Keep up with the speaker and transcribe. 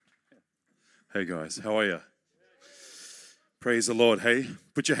Hey guys, how are you? Praise the Lord. Hey,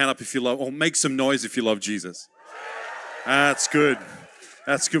 put your hand up if you love, or make some noise if you love Jesus. That's good.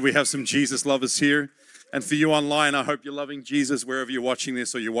 That's good. We have some Jesus lovers here. And for you online, I hope you're loving Jesus wherever you're watching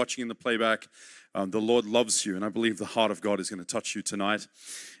this or you're watching in the playback. The Lord loves you, and I believe the heart of God is going to touch you tonight.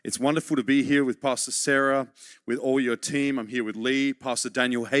 It's wonderful to be here with Pastor Sarah, with all your team. I'm here with Lee. Pastor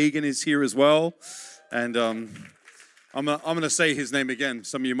Daniel Hagen is here as well. And I'm going to say his name again.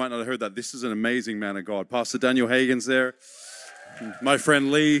 Some of you might not have heard that. This is an amazing man of God. Pastor Daniel Hagen's there. My friend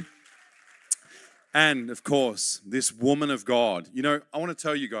Lee. And, of course, this woman of God. You know, I want to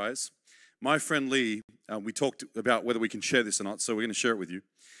tell you guys, my friend Lee, we talked about whether we can share this or not, so we're going to share it with you.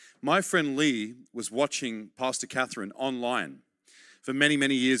 My friend Lee was watching Pastor Catherine online for many,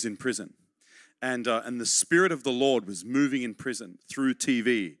 many years in prison. And the Spirit of the Lord was moving in prison through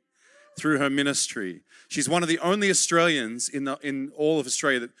TV, through her ministry. She's one of the only Australians in all of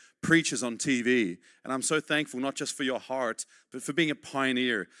Australia that preaches on TV. And I'm so thankful, not just for your heart, but for being a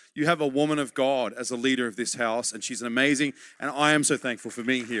pioneer. You have a woman of God as a leader of this house, and she's amazing. And I am so thankful for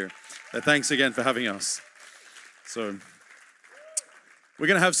being here. Thanks again for having us. So we're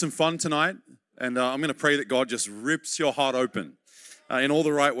going to have some fun tonight. And I'm going to pray that God just rips your heart open in all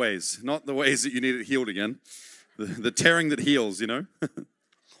the right ways. Not the ways that you need it healed again. The tearing that heals, you know.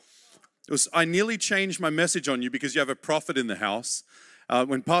 I nearly changed my message on you because you have a prophet in the house.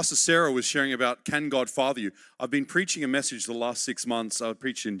 When Pastor Sarah was sharing about can God father you, I've been preaching a message the last 6 months. I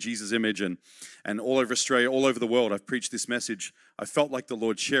preached in Jesus' image and all over Australia, all over the world. I've preached this message. I felt like the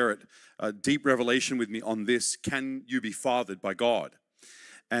Lord share it. A deep revelation with me on this, can you be fathered by God?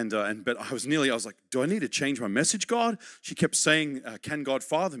 But I was like, do I need to change my message, God? She kept saying, can God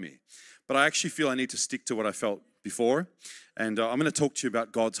father me? But I actually feel I need to stick to what I felt before. And I'm going to talk to you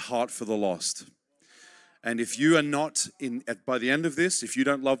about God's heart for the lost. And if you are not by the end of this, if you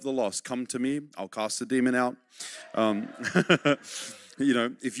don't love the lost, come to me. I'll cast the demon out. You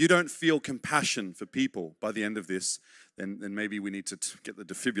know, if you don't feel compassion for people by the end of this, then maybe we need to get the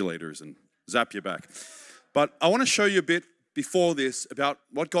defibrillators and zap you back. But I want to show you a bit before this about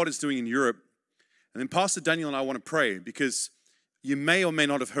what God is doing in Europe. And then Pastor Daniel and I want to pray because you may or may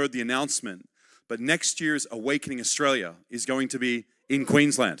not have heard the announcement, but next year's Awakening Australia is going to be in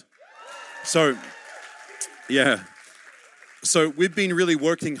Queensland. So, yeah. So we've been really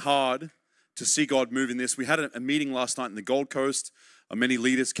working hard to see God move in this. We had a meeting last night in the Gold Coast. Many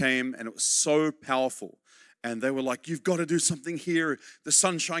leaders came, and it was so powerful. And they were like, "You've got to do something here." The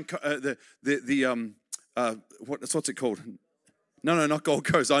Sunshine, what's it called? No, not Gold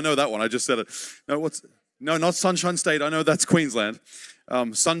Coast. I know that one. I just said it. No, not Sunshine State. I know that's Queensland.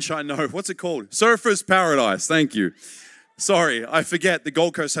 Sunshine, no. What's it called? Surfers Paradise. Thank you. Sorry, I forget. The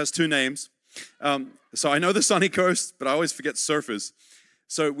Gold Coast has two names. So I know the Sunny Coast, but I always forget Surfers.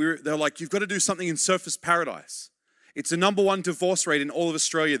 So they're like, you've got to do something in Surfers Paradise. It's the #1 divorce rate in all of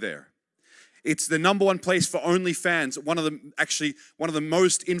Australia there. It's the #1 place for OnlyFans. One of the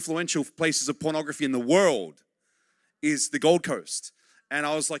most influential places of pornography in the world is the Gold Coast. And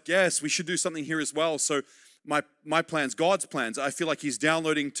I was like, yes, we should do something here as well. So my plans, God's plans, I feel like he's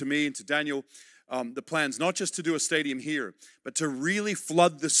downloading to me and to Daniel the plans, not just to do a stadium here, but to really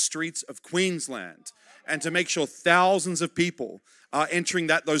flood the streets of Queensland and to make sure thousands of people are entering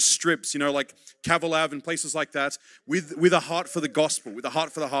those strips, you know, like Cavill and places like that, with a heart for the gospel, with a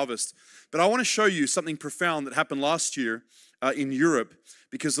heart for the harvest. But I want to show you something profound that happened last year in Europe,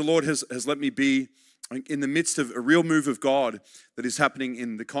 because the Lord has let me be in the midst of a real move of God that is happening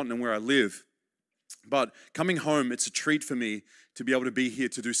in the continent where I live. But coming home, it's a treat for me to be able to be here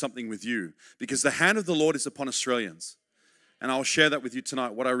to do something with you, because the hand of the Lord is upon Australians. And I'll share that with you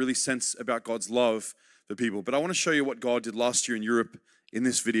tonight, what I really sense about God's love for people. But I want to show you what God did last year in Europe in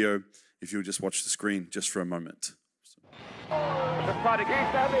this video, if you'll just watch the screen just for a moment.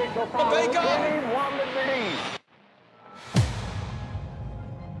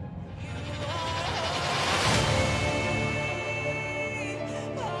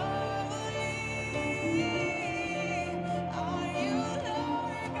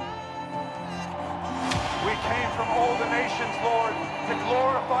 From all the nations, Lord, to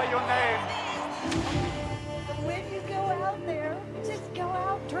glorify your name. When you go out there, just go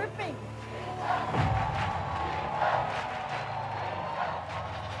out dripping.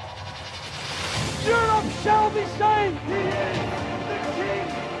 Europe shall be saved. He is the King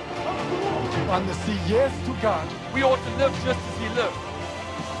of glory. And to say yes to God. We ought to live just as he lived.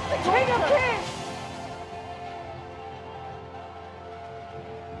 The King of Kings.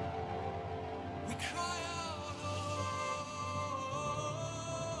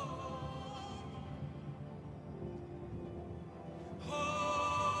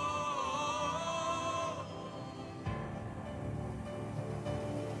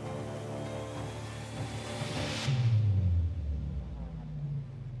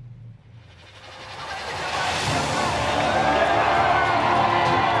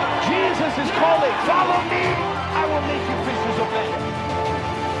 Jesus is calling. Follow me. I will make you fishers of men.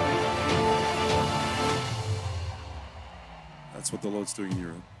 That's what the Lord's doing in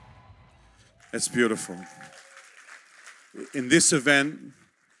Europe. It's beautiful. In this event,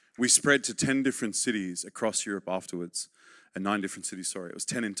 we spread to 10 different cities across Europe afterwards. And 9 different cities, sorry. It was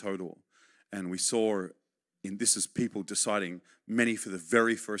 10 in total. And we saw, this is people deciding, many for the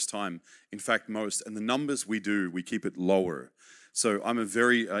very first time. In fact, most. And the numbers we do, we keep it lower. So I'm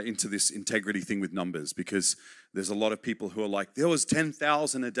very into this integrity thing with numbers, because there's a lot of people who are like, there was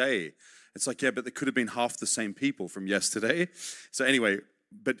 10,000 a day. It's like, yeah, but there could have been half the same people from yesterday. So anyway,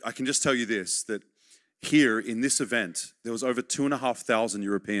 but I can just tell you this, that here in this event, there was over 2,500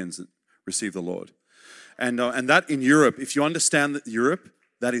 Europeans that received the Lord. And that in Europe, if you understand that Europe,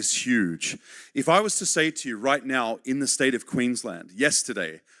 that is huge. If I was to say to you right now in the state of Queensland,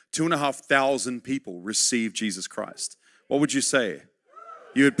 yesterday, 2,500 people received Jesus Christ, what would you say?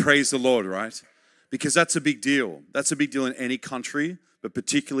 You would praise the Lord, right? Because that's a big deal. That's a big deal in any country, but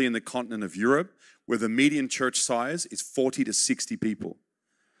particularly in the continent of Europe, where the median church size is 40 to 60 people.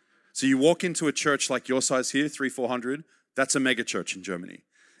 So you walk into a church like your size here, 300-400, that's a mega church in Germany.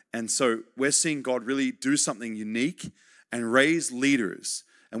 And so we're seeing God really do something unique and raise leaders.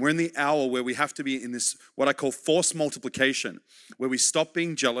 And we're in the hour where we have to be in this, what I call forced multiplication, where we stop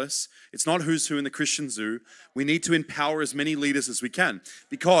being jealous. It's not who's who in the Christian zoo. We need to empower as many leaders as we can,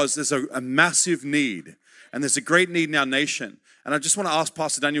 because there's a massive need. And there's a great need in our nation. And I just want to ask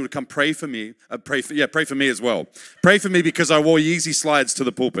Pastor Daniel to come pray for me. Pray for me as well. Pray for me because I wore Yeezy slides to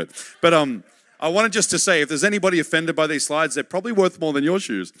the pulpit. But I wanted just to say, if there's anybody offended by these slides, they're probably worth more than your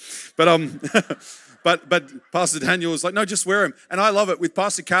shoes. But but Pastor Daniel was like, no, just wear them. And I love it. With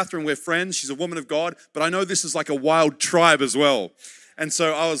Pastor Catherine, we're friends. She's a woman of God. But I know this is like a wild tribe as well. And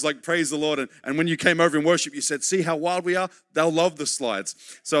so I was like, praise the Lord. And when you came over in worship, you said, see how wild we are? They'll love the slides.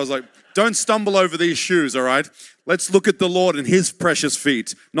 So I was like, don't stumble over these shoes, all right? Let's look at the Lord and his precious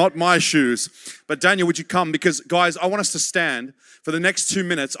feet, not my shoes. But Daniel, would you come? Because, guys, I want us to stand for the next 2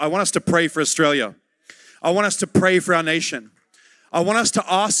 minutes. I want us to pray for Australia. I want us to pray for our nation. I want us to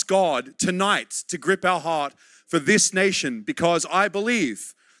ask God tonight to grip our heart for this nation, because I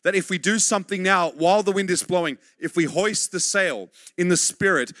believe that if we do something now while the wind is blowing, if we hoist the sail in the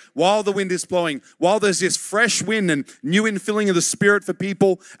Spirit while the wind is blowing, while there's this fresh wind and new infilling of the Spirit for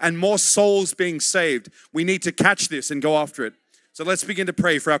people and more souls being saved, we need to catch this and go after it. So let's begin to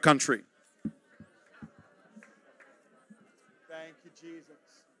pray for our country. Thank you, Jesus.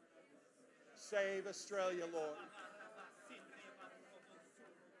 Save Australia, Lord.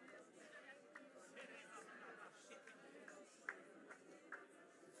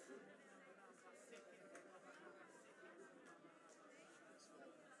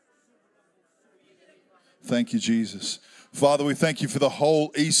 Thank you, Jesus. Father, we thank you for the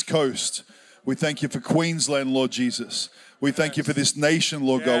whole East Coast. We thank you for Queensland, Lord Jesus. We thank you for this nation,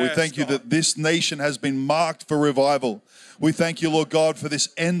 Lord God. We thank you that this nation has been marked for revival. We thank you, Lord God, for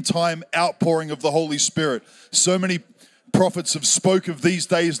this end-time outpouring of the Holy Spirit. So many prophets have spoke of these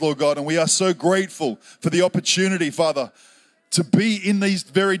days, Lord God, and we are so grateful for the opportunity, Father, to be in these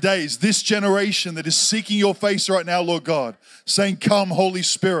very days, this generation that is seeking your face right now, Lord God, saying, come, Holy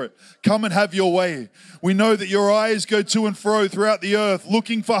Spirit, come and have your way. We know that your eyes go to and fro throughout the earth,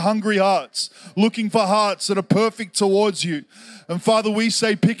 looking for hungry hearts, looking for hearts that are perfect towards you. And Father, we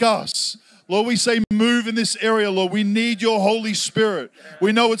say, pick us. Lord, we say move in this area, Lord. We need your Holy Spirit.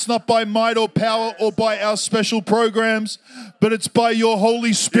 We know it's not by might or power or by our special programs, but it's by your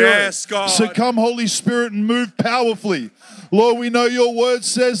Holy Spirit. Yes, God. So come, Holy Spirit, and move powerfully. Lord, we know your word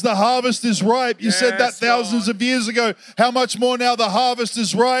says the harvest is ripe. You said that thousands of years ago. How much more now the harvest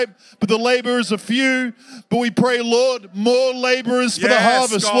is ripe, but the laborers are few. But we pray, Lord, more laborers for the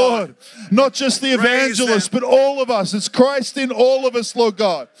harvest, God. Lord. Not just the evangelists, but all of us. It's Christ in all of us, Lord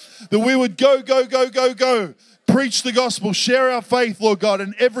God. That we would go. Preach the gospel, share our faith, Lord God,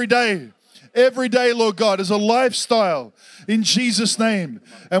 and every day, Lord God, is a lifestyle in Jesus' name.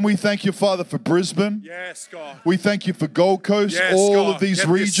 And we thank you, Father, for Brisbane. Yes, God. We thank you for Gold Coast, Yes, all God. of these Get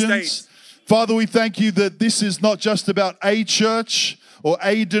regions. Father, we thank you that this is not just about a church or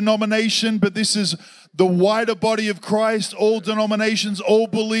a denomination, but this is the wider body of Christ, all denominations, all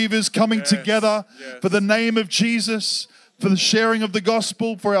believers coming together for the name of Jesus, for the sharing of the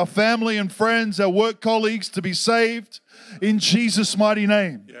gospel, for our family and friends, our work colleagues to be saved in Jesus' mighty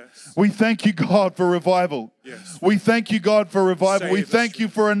name. Yes. We thank you, God, for revival. Yes. We thank you, God, for revival. Save We us, thank you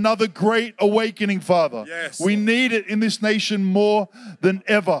for another great awakening, Father. Yes, we Lord. need it in this nation more than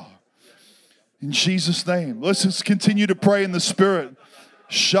ever. In Jesus' name. Let's just continue to pray in the Spirit.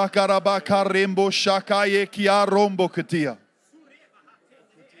 Shakarabaka rembo shakaye kia rombo katia.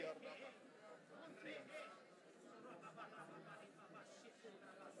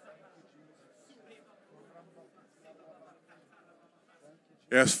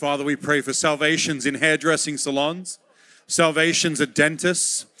 Yes, Father, we pray for salvations in hairdressing salons, salvations at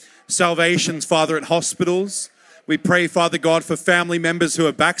dentists, salvations, Father, at hospitals. We pray, Father God, for family members who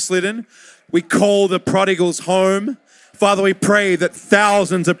are backslidden. We call the prodigals home. Father, we pray that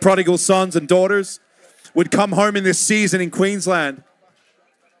thousands of prodigal sons and daughters would come home in this season in Queensland.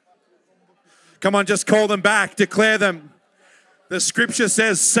 Come on, just call them back, declare them. The scripture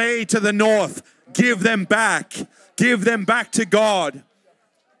says, say to the north, give them back to God. Give them back, God.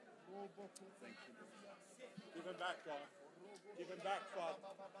 Give them back, Father.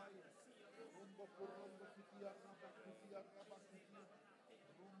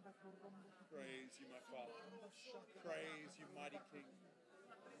 Praise you, my Father. Praise you, mighty King.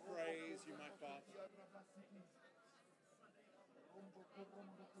 Praise you, my Father.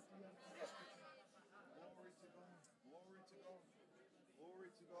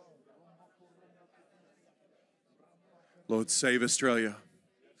 Lord, save Australia.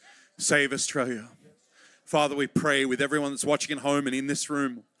 Save Australia. Father, we pray with everyone that's watching at home and in this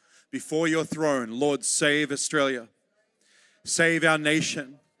room, before your throne, Lord, save Australia. Save our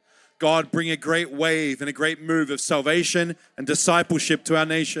nation. God, bring a great wave and a great move of salvation and discipleship to our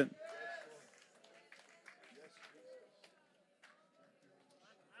nation.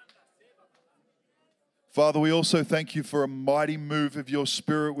 Father, we also thank you for a mighty move of your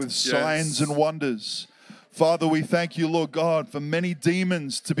Spirit with signs and wonders. Father, we thank you, Lord God, for many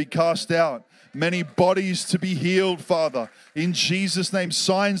demons to be cast out, many bodies to be healed, Father. In Jesus' name,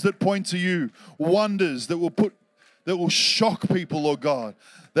 signs that point to you, wonders that will shock people, Lord God,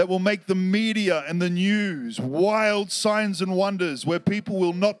 that will make the media and the news wild signs and wonders where people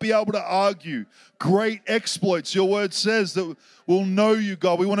will not be able to argue. Great exploits, your word says, that we'll know you,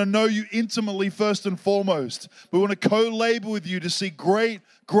 God. We want to know you intimately first and foremost. We want to co-labor with you to see great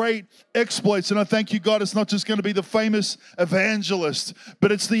exploits. And I thank you, God, it's not just going to be the famous evangelist,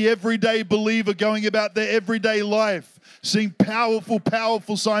 but it's the everyday believer going about their everyday life, seeing powerful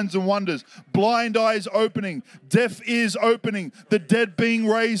signs and wonders, blind eyes opening, deaf ears opening, the dead being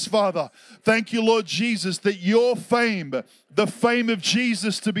raised, Father. Thank you, Lord Jesus, that your fame, the fame of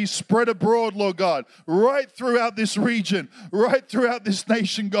Jesus, to be spread abroad, Lord God, right throughout this region, right throughout this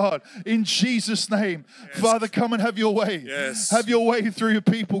nation, God, in Jesus' name. Yes. Father, come and have your way. Yes. Have your way through your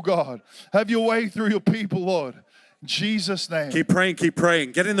people, God. Have your way through your people, Lord. In Jesus' name. Keep praying, keep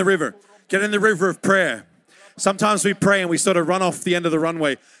praying. Get in the river. Get in the river of prayer. Sometimes we pray and we sort of run off the end of the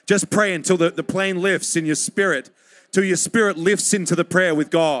runway. Just pray until the plane lifts in your spirit, till your spirit lifts into the prayer with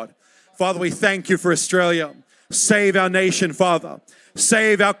God. Father, we thank you for Australia. Save our nation, Father.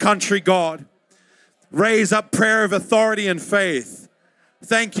 Save our country, God. Raise up prayer of authority and faith.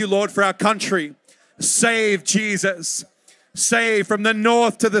 Thank you, Lord, for our country. Save, Jesus. Save from the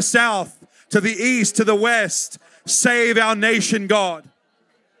north to the south, to the east, to the west. Save our nation, God.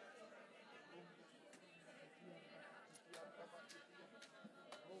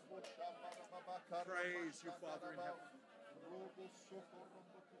 Praise you, Father in heaven.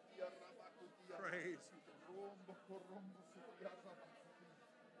 Praise you.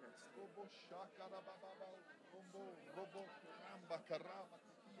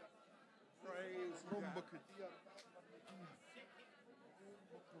 Praise you, God.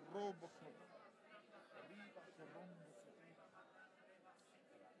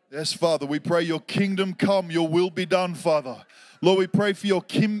 Yes, Father, we pray your kingdom come, your will be done, Father. Lord, we pray for your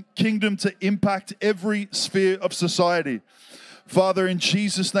kingdom to impact every sphere of society. Father, in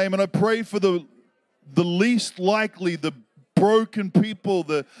Jesus' name, and I pray for the least likely, the broken people,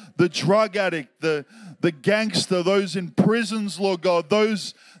 the drug addict, the gangster, those in prisons, Lord God,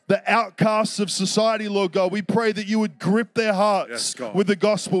 the outcasts of society, Lord God. We pray that you would grip their hearts with the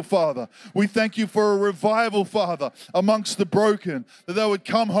gospel, Father. We thank you for a revival, Father, amongst the broken, that they would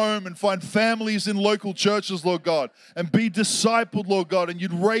come home and find families in local churches, Lord God, and be discipled, Lord God, and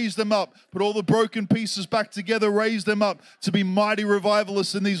you'd raise them up, put all the broken pieces back together, raise them up to be mighty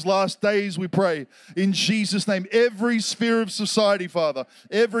revivalists in these last days, we pray. In Jesus' name, every sphere of society, Father,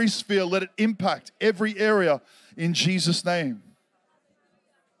 every sphere, let it impact every area in Jesus' name.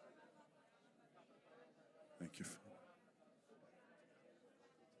 Thank you, Father.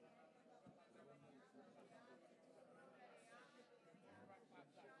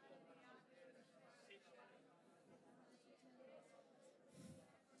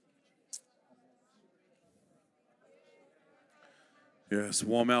 Yes,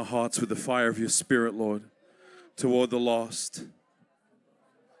 warm our hearts with the fire of your Spirit, Lord, toward the lost.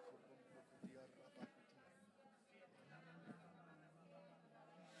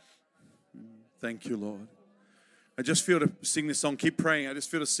 Thank you, Lord. I just feel to sing this song. Keep praying. I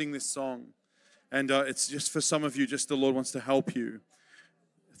just feel to sing this song. And it's just for some of you, just the Lord wants to help you.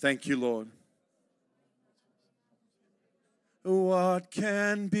 Thank you, Lord. What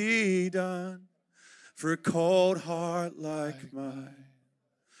can be done for a cold heart like mine?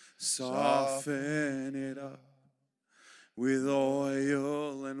 Soften it up with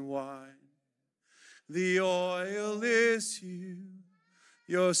oil and wine. The oil is you,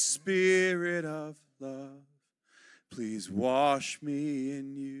 your spirit of love. Please wash me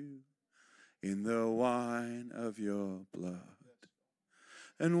in you, in the wine of your blood.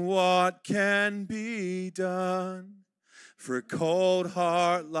 And what can be done for a cold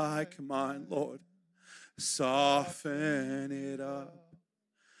heart like mine, Lord? Soften it up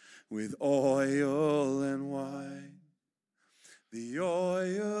with oil and wine. The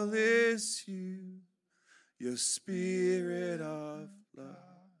oil is you, your spirit of love.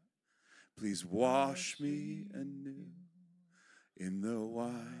 Please wash me anew in the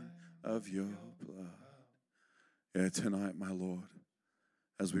wine of your blood. Yeah, tonight, my Lord,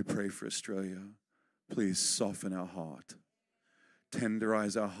 as we pray for Australia, please soften our heart.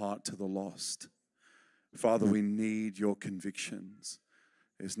 Tenderize our heart to the lost. Father, we need your convictions.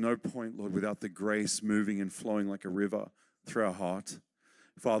 There's no point, Lord, without the grace moving and flowing like a river through our heart.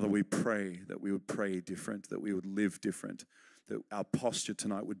 Father, we pray that we would pray different, that we would live different, that our posture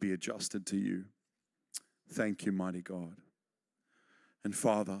tonight would be adjusted to you. Thank you, mighty God. And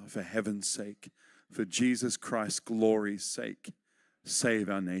Father, for heaven's sake, for Jesus Christ's glory's sake, save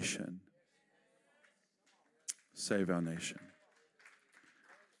our nation. Save our nation.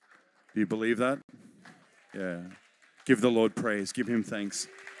 Do you believe that? Yeah. Give the Lord praise. Give him thanks.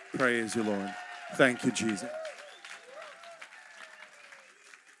 Praise you, Lord. Thank you, Jesus.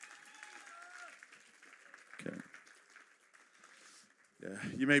 Okay. Yeah,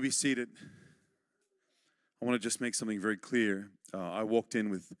 you may be seated. I want to just make something very clear. I walked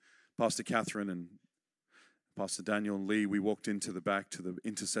in with Pastor Catherine and Pastor Daniel and Lee. We walked into the back to the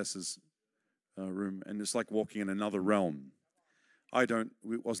intercessors room, and it's like walking in another realm. I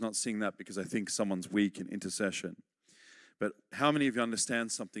was not seeing that because I think someone's weak in intercession. But how many of you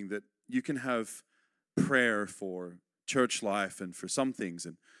understand something, that you can have prayer for church life and for some things,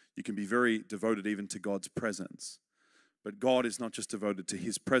 and you can be very devoted even to God's presence. But God is not just devoted to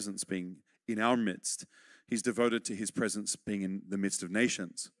his presence being in our midst. He's devoted to his presence being in the midst of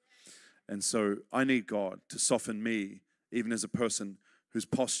nations. And so I need God to soften me, even as a person who's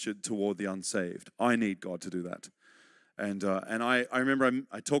postured toward the unsaved. I need God to do that. And I remember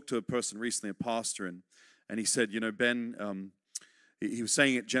I talked to a person recently, a pastor, and he said, Ben, he was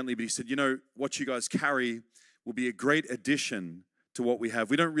saying it gently, but he said, what you guys carry will be a great addition to what we have.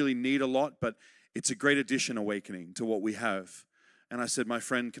 We don't really need a lot, but it's a great addition, awakening, to what we have. And I said, my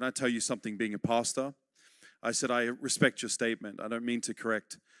friend, can I tell you something, being a pastor? I said, I respect your statement. I don't mean to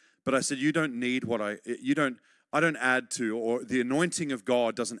correct. But I said, you don't need what I don't add to, or the anointing of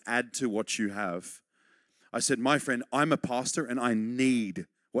God doesn't add to what you have. I said, my friend, I'm a pastor and I need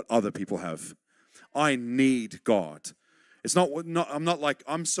what other people have. I need God. It's not I'm not like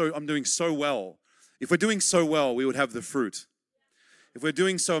I'm doing so well. If we're doing so well, we would have the fruit. If we're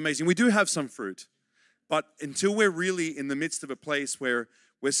doing so amazing, we do have some fruit. But until we're really in the midst of a place where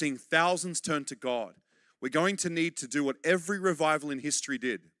we're seeing thousands turn to God, we're going to need to do what every revival in history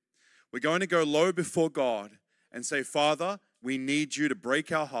did. We're going to go low before God and say, Father, we need you to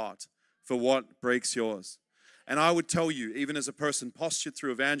break our heart for what breaks yours. And I would tell you, even as a person postured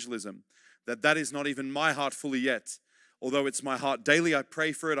through evangelism, that is not even my heart fully yet. Although it's my heart daily, I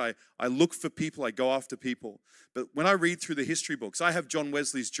pray for it. I look for people. I go after people. But when I read through the history books, I have John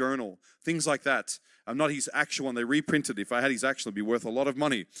Wesley's journal, things like that. I'm not his actual one. They reprinted it. If I had his actual, it'd be worth a lot of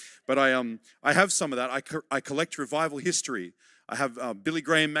money. But I have some of that. I collect revival history. I have Billy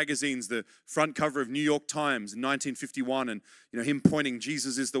Graham magazines, the front cover of New York Times in 1951, and him pointing,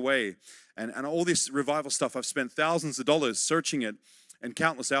 Jesus is the way. And all this revival stuff, I've spent thousands of dollars searching it, and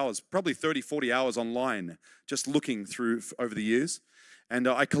countless hours, probably 30, 40 hours online, just looking through over the years. And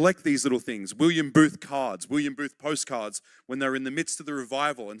I collect these little things. William Booth cards, William Booth postcards, when they were in the midst of the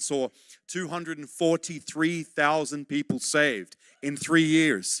revival and saw 243,000 people saved in 3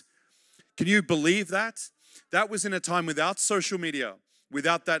 years. Can you believe that? That was in a time without social media,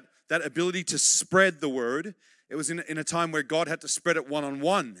 without that ability to spread the word. It was in a time where God had to spread it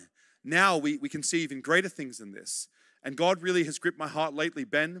one-on-one. Now we can see even greater things than this. And God really has gripped my heart lately.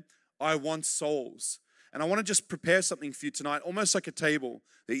 Ben, I want souls. And I want to just prepare something for you tonight, almost like a table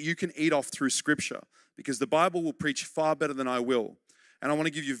that you can eat off through Scripture, because the Bible will preach far better than I will. And I want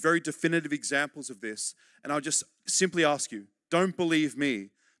to give you very definitive examples of this. And I'll just simply ask you, don't believe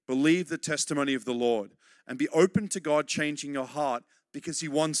me. Believe the testimony of the Lord. And be open to God changing your heart, because he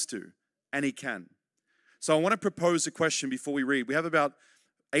wants to, and he can. So I want to propose a question before we read. We have about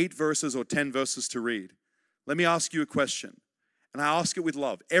 8 verses or 10 verses to read. Let me ask you a question, and I ask it with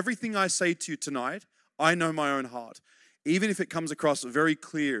love. Everything I say to you tonight, I know my own heart. Even if it comes across very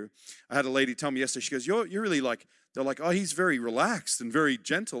clear. I had a lady tell me yesterday, she goes, you're really like, they're like, oh, he's very relaxed and very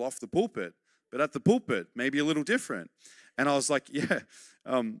gentle off the pulpit, but at the pulpit, maybe a little different. And I was like, yeah.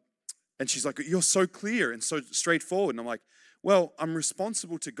 And she's like, you're so clear and so straightforward. And I'm like, well, I'm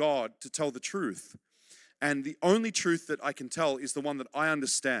responsible to God to tell the truth. And the only truth that I can tell is the one that I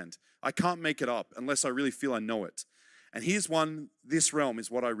understand. I can't make it up unless I really feel I know it. And here's one, this realm is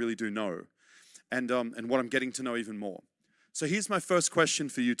what I really do know. And what I'm getting to know even more. So here's my first question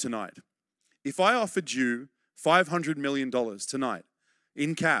for you tonight. If I offered you $500 million tonight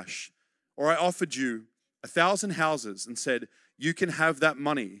in cash, or I offered you 1,000 houses and said, you can have that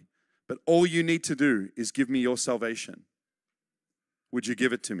money, but all you need to do is give me your salvation, would you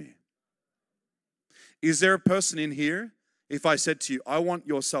give it to me? Is there a person in here, if I said to you, I want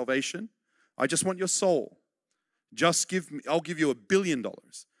your salvation, I just want your soul, just give me, I'll give you $1 billion,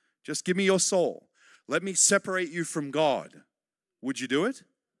 just give me your soul, let me separate you from God, would you do it?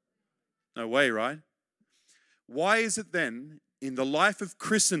 No way, right? Why is it then, in the life of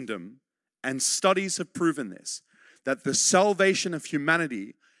Christendom, and studies have proven this, that the salvation of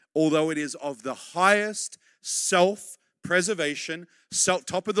humanity, although it is of the highest self-preservation,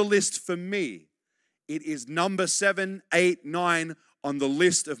 top of the list for me, it is number 7, 8, 9 on the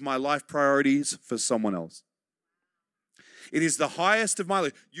list of my life priorities for someone else. It is the highest of my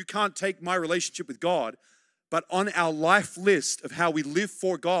life. You can't take my relationship with God, but on our life list of how we live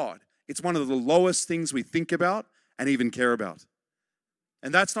for God, it's one of the lowest things we think about and even care about.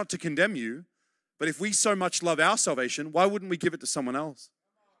 And that's not to condemn you, but if we so much love our salvation, why wouldn't we give it to someone else?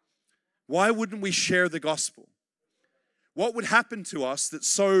 Why wouldn't we share the gospel? What would happen to us that's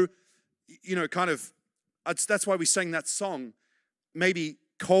so, that's why we sang that song, maybe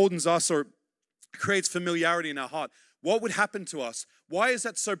coldens us or creates familiarity in our heart. What would happen to us? Why is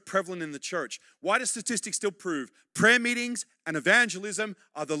that so prevalent in the church? Why do statistics still prove prayer meetings and evangelism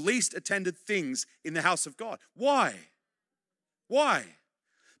are the least attended things in the house of God? Why? Why?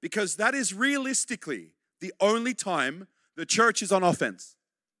 Because that is realistically the only time the church is on offense.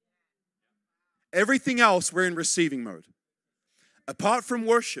 Everything else, we're in receiving mode. Apart from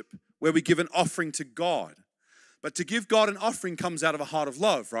worship, where we give an offering to God. But to give God an offering comes out of a heart of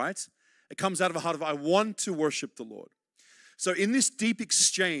love, right? It comes out of a heart of, I want to worship the Lord. So in this deep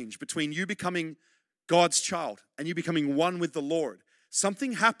exchange between you becoming God's child and you becoming one with the Lord,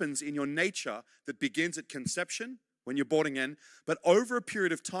 something happens in your nature that begins at conception, when you're born again, but over a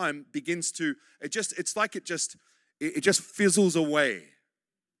period of time begins to, it just fizzles away.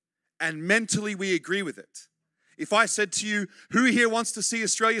 And mentally we agree with it. If I said to you, who here wants to see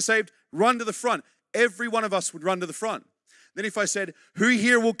Australia saved? Run to the front. Every one of us would run to the front. Then if I said, who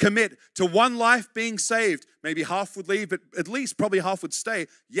here will commit to one life being saved? Maybe half would leave, but at least probably half would stay.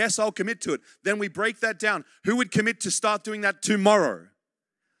 Yes, I'll commit to it. Then we break that down. Who would commit to start doing that tomorrow?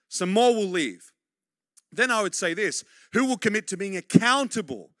 Some more will leave. Then I would say this, who will commit to being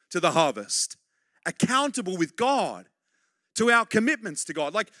accountable to the harvest? Accountable with God, to our commitments to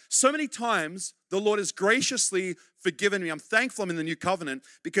God. Like so many times, the Lord has graciously forgiven me. I'm thankful I'm in the new covenant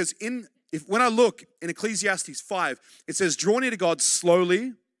because when I look in Ecclesiastes 5, it says, draw near to God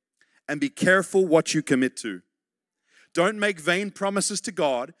slowly and be careful what you commit to. Don't make vain promises to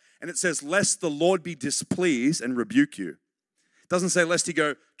God. And it says, lest the Lord be displeased and rebuke you. It doesn't say, lest he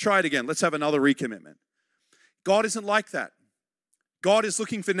go, try it again. Let's have another recommitment. God isn't like that. God is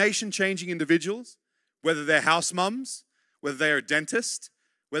looking for nation-changing individuals, whether they're house mums, whether they're a dentist,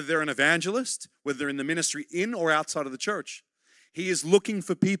 whether they're an evangelist, whether they're in the ministry in or outside of the church. He is looking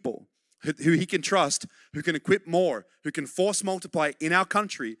for people who he can trust, who can equip more, who can force multiply in our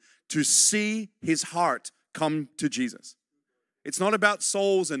country to see his heart come to Jesus. It's not about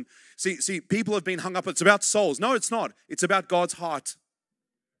souls and, see, people have been hung up, it's about souls. No, it's not. It's about God's heart.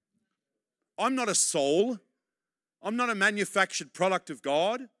 I'm not a soul. I'm not a manufactured product of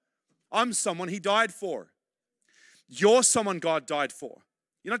God. I'm someone he died for. You're someone God died for.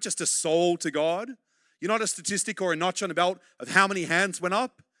 You're not just a soul to God. You're not a statistic or a notch on a belt of how many hands went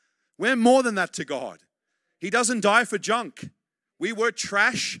up. We're more than that to God. He doesn't die for junk. We were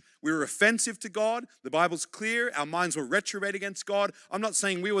trash. We were offensive to God. The Bible's clear. Our minds were retrograde against God. I'm not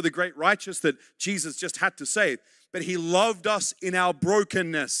saying we were the great righteous that Jesus just had to save, but he loved us in our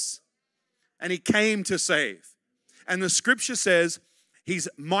brokenness, and he came to save. And the scripture says he's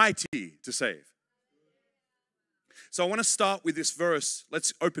mighty to save. So I want to start with this verse.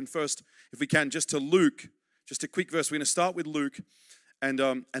 Let's open first, if we can, just to Luke. Just a quick verse. We're going to start with Luke, and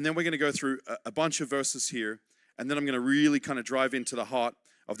then we're going to go through a bunch of verses here, and then I'm going to really kind of drive into the heart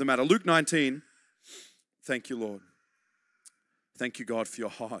of the matter. Luke 19. Thank you, Lord. Thank you, God, for your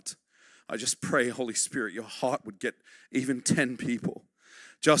heart. I just pray, Holy Spirit, your heart would get even 10 people.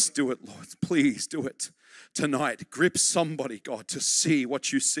 Just do it, Lord. Please do it tonight. Grip somebody, God, to see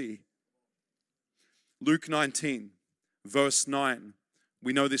what you see. Luke 19, verse 9.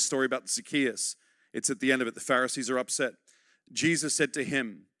 We know this story about Zacchaeus. It's at the end of it. The Pharisees are upset. Jesus said to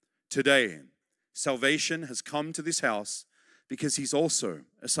him, today, salvation has come to this house because he's also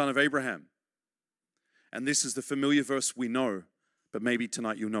a son of Abraham. And this is the familiar verse we know, but maybe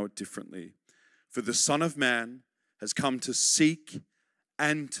tonight you'll know it differently. For the Son of Man has come to seek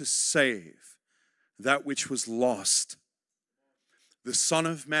and to save that which was lost. The Son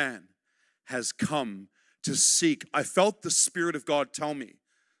of Man has come to seek. I felt the Spirit of God tell me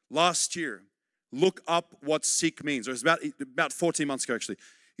last year, look up what seek means. Or it was about 14 months ago, actually.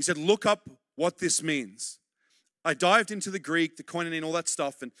 He said, look up what this means. I dived into the Greek, the koinonia, and all that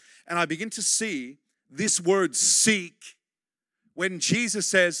stuff, and I begin to see this word seek when Jesus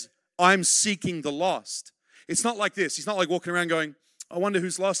says, I'm seeking the lost. It's not like this. He's not like walking around going, I wonder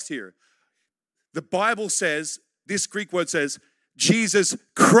who's lost here. The Bible says, this Greek word says, Jesus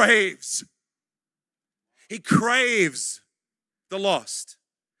craves. He craves the lost.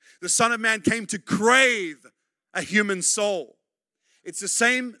 The Son of Man came to crave a human soul. It's the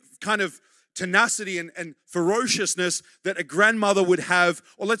same kind of tenacity and ferociousness that a grandmother would have,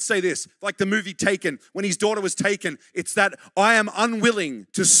 or let's say this, like the movie Taken, when his daughter was taken, it's that I am unwilling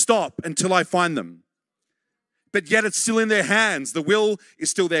to stop until I find them. But yet it's still in their hands. The will is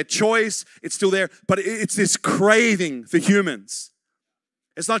still their choice. It's still there. But it's this craving for humans.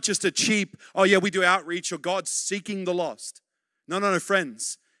 It's not just a cheap, oh yeah, we do outreach or God's seeking the lost. No,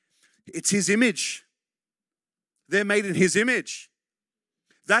 friends. It's his image. They're made in his image.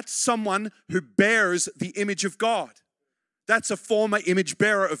 That's someone who bears the image of God. That's a former image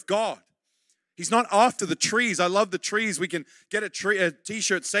bearer of God. He's not after the trees. I love the trees. We can get a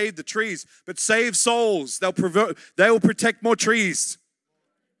t-shirt, save the trees, but save souls. They will protect more trees.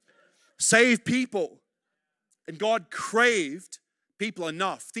 Save people. And God craved people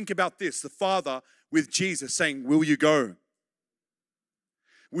enough. Think about this. The Father with Jesus saying, will you go?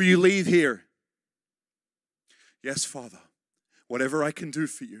 Will you leave here? Yes, Father. Whatever I can do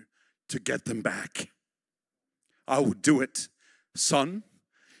for you to get them back, I will do it. Son,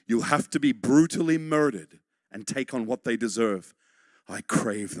 you'll have to be brutally murdered and take on what they deserve. I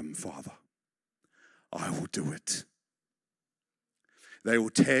crave them, Father. I will do it. They will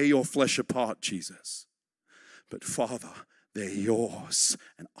tear your flesh apart, Jesus. But Father, they're yours,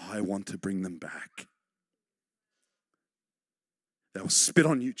 and I want to bring them back. They'll spit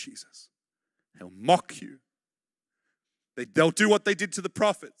on you, Jesus. They'll mock you. They'll do what they did to the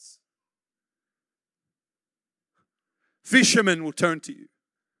prophets. Fishermen will turn to you.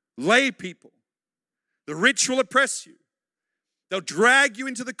 Lay people. The rich will oppress you. They'll drag you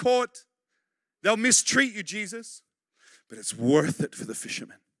into the court. They'll mistreat you, Jesus. But it's worth it for the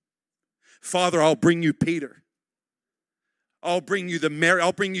fishermen. Father, I'll bring you Peter. I'll bring you the Mary.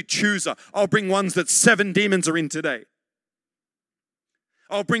 I'll bring you Chooser. I'll bring ones that 7 demons are in today.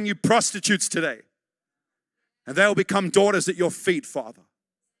 I'll bring you prostitutes today. And they'll become daughters at your feet, Father.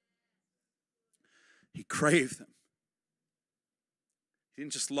 He craved them. He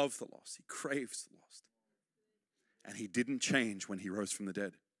didn't just love the lost. He craves the lost. And he didn't change when he rose from the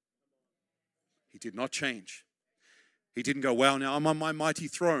dead. He did not change. He didn't go, well, now I'm on my mighty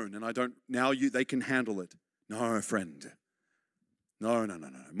throne and they can handle it. No, friend. No.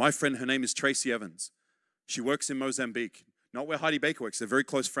 My friend, her name is Tracy Evans. She works in Mozambique. Not where Heidi Baker works. They're very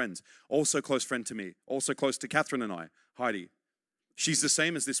close friends. Also close friend to me. Also close to Catherine and I, Heidi. She's the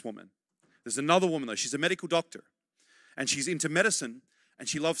same as this woman. There's another woman though. She's a medical doctor. And she's into medicine. And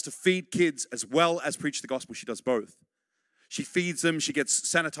she loves to feed kids as well as preach the gospel. She does both. She feeds them. She gets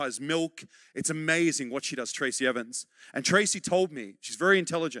sanitized milk. It's amazing what she does, Tracy Evans. And Tracy told me, she's very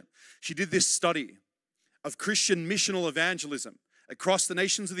intelligent. She did this study of Christian missional evangelism across the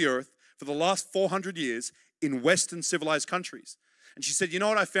nations of the earth for the last 400 years in Western civilized countries. And she said, you know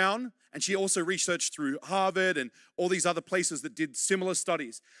what I found? And she also researched through Harvard and all these other places that did similar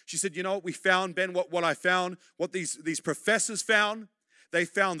studies. She said, you know what we found, Ben, what I found, what these professors found? They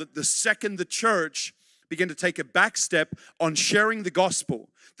found that the second the church began to take a back step on sharing the gospel,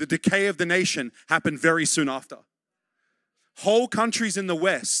 the decay of the nation happened very soon after. Whole countries in the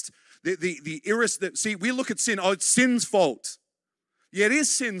West, see, we look at sin, oh, it's sin's fault. Yeah, it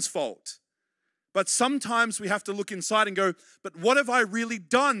is sin's fault. But sometimes we have to look inside and go, but what have I really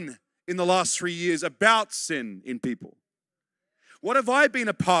done in the last 3 years about sin in people? What have I been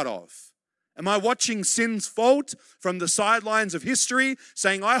a part of? Am I watching sin's fault from the sidelines of history,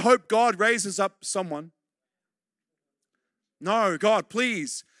 saying, I hope God raises up someone? No, God,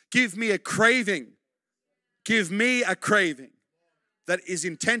 please give me a craving. Give me a craving that is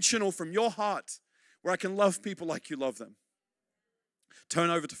intentional from your heart, where I can love people like you love them.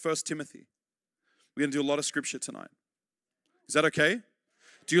 Turn over to 1 Timothy. We're going to do a lot of scripture tonight. Is that okay?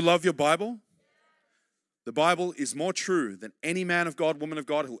 Do you love your Bible? The Bible is more true than any man of God, woman of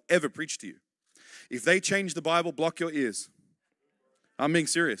God who will ever preach to you. If they change the Bible, block your ears. I'm being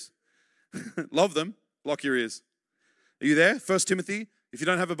serious. Love them, block your ears. Are you there? 1 Timothy. If you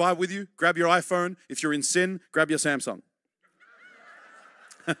don't have a Bible with you, grab your iPhone. If you're in sin, grab your Samsung.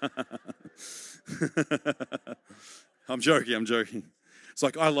 I'm joking. It's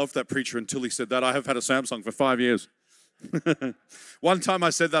like, I loved that preacher until he said that. I have had a Samsung for 5 years. One time I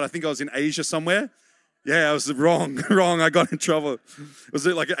said that, I think I was in Asia somewhere. Yeah, I was wrong. I got in trouble. Was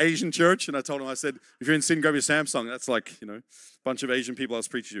it like an Asian church? And I told him, I said, if you're in sin, grab your Samsung. That's like, a bunch of Asian people I was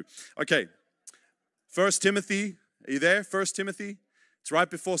preaching to. Okay, 1 Timothy. Are you there? 1 Timothy. It's right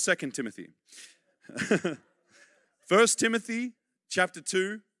before 2 Timothy. 1 Timothy chapter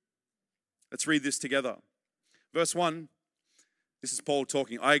 2. Let's read this together. Verse 1. This is Paul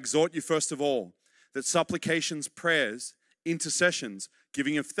talking. I exhort you first of all that supplications, prayers, intercessions,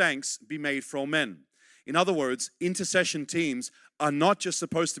 giving of thanks be made for all men. In other words, intercession teams are not just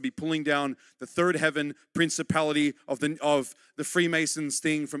supposed to be pulling down the third heaven principality of the Freemasons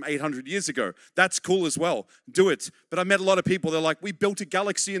thing from 800 years ago. That's cool as well. Do it. But I met a lot of people, they're like, we built a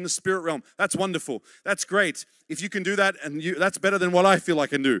galaxy in the spirit realm. That's wonderful. That's great. If you can do that, and that's better than what I feel I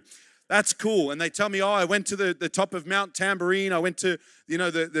can do. That's cool. And they tell me, I went to the top of Mount Tambourine. I went to,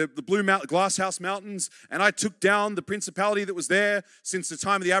 the Blue Glasshouse Mountains, and I took down the principality that was there since the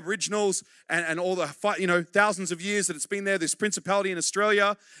time of the Aboriginals and all the, thousands of years that it's been there, this principality in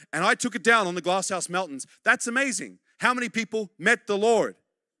Australia. And I took it down on the Glasshouse Mountains. That's amazing. How many people met the Lord?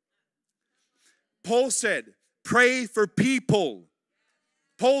 Paul said, pray for people.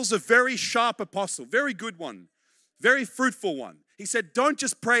 Paul's a very sharp apostle, very good one, very fruitful one. He said, don't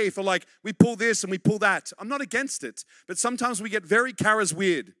just pray for we pull this and we pull that. I'm not against it, but sometimes we get very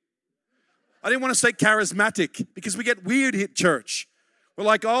weird. I didn't want to say charismatic because we get weird at church. We're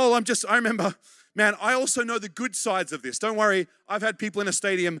like, I remember, man, I also know the good sides of this. Don't worry, I've had people in a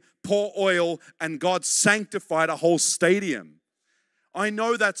stadium pour oil and God sanctified a whole stadium. I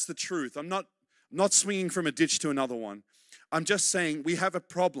know that's the truth. I'm not swinging from a ditch to another one. I'm just saying we have a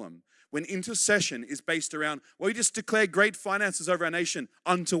problem when intercession is based around, we just declare great finances over our nation.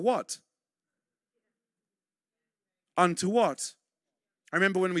 Unto what? Unto what? I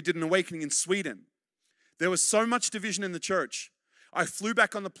remember when we did an awakening in Sweden. There was so much division in the church. I flew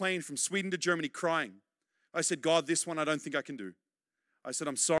back on the plane from Sweden to Germany crying. I said, God, this one I don't think I can do. I said,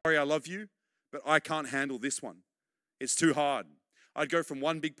 I'm sorry, I love you, but I can't handle this one. It's too hard. I'd go from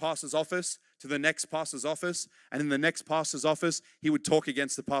one big pastor's office to the next pastor's office, and in the next pastor's office, he would talk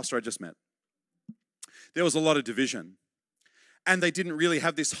against the pastor I just met. There was a lot of division, and they didn't really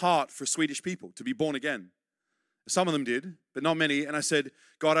have this heart for Swedish people to be born again. Some of them did, but not many, and I said,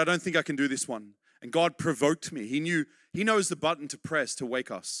 God, I don't think I can do this one. And God provoked me. He knows the button to press to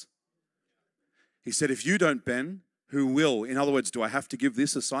wake us. He said, if you don't, Ben, who will? In other words, do I have to give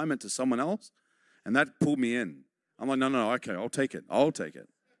this assignment to someone else? And that pulled me in. I'm like, no, okay, I'll take it.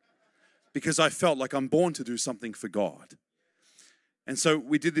 Because I felt like I'm born to do something for God. And so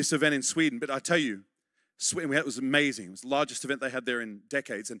we did this event in Sweden, but I tell you, it was amazing. It was the largest event they had there in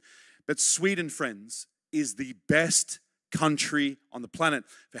decades. But Sweden, friends, is the best country on the planet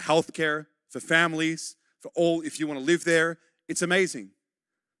for healthcare, for families, for all, if you want to live there. It's amazing.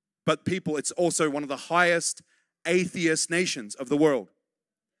 But people, it's also one of the highest atheist nations of the world.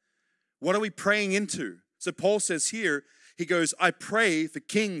 What are we praying into? So Paul says here, he goes, I pray for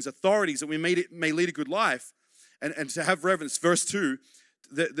kings, authorities, that we may lead a good life and to have reverence. Verse 2,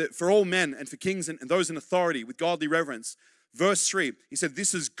 for all men and for kings and those in authority with godly reverence. Verse 3, he said,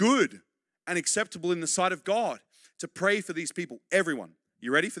 this is good and acceptable in the sight of God to pray for these people, everyone.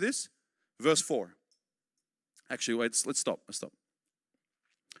 You ready for this? Verse 4. Actually, wait, let's stop.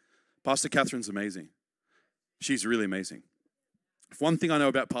 Pastor Catherine's amazing. She's really amazing. If one thing I know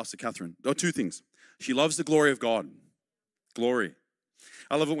about Pastor Catherine, or two things. She loves the glory of God. Glory.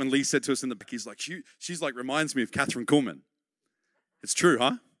 I love it when Lee said to us in the back, he's like, she's like, reminds me of Catherine Kuhlman. It's true,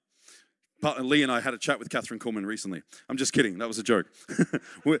 huh? Lee and I had a chat with Catherine Kuhlman recently. I'm just kidding. That was a joke.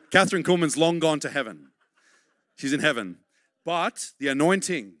 Catherine Kuhlman's long gone to heaven. She's in heaven. But the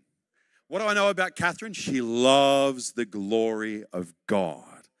anointing. What do I know about Catherine? She loves the glory of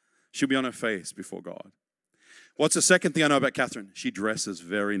God. She'll be on her face before God. What's the second thing I know about Catherine? She dresses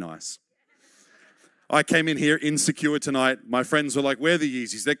very nice. I came in here insecure tonight. My friends were like, "Wear the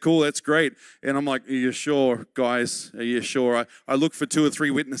Yeezys. They're cool. That's great." And I'm like, "Are you sure, guys? Are you sure?" I looked for 2 or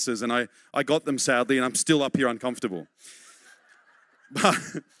 3 witnesses, and I got them, sadly, and I'm still up here uncomfortable. But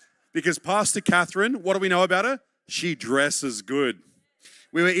because Pastor Catherine, what do we know about her? She dresses good.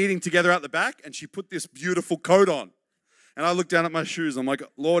 We were eating together out the back, and she put this beautiful coat on. And I looked down at my shoes. I'm like,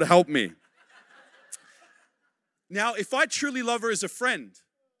 "Lord, help me." Now, if I truly love her as a friend,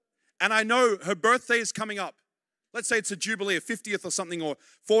 and I know her birthday is coming up, let's say it's a jubilee, a 50th or something, or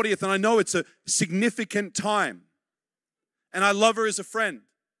 40th, and I know it's a significant time, and I love her as a friend,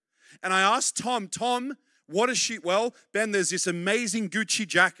 and I asked Tom, what is she? Well, Ben, there's this amazing Gucci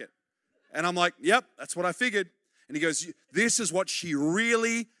jacket. And I'm like, "Yep, that's what I figured." And he goes, "This is what she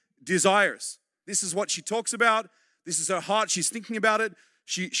really desires. This is what she talks about. This is her heart. She's thinking about it.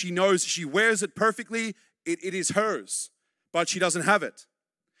 She knows, she wears it perfectly. It is hers, but she doesn't have it.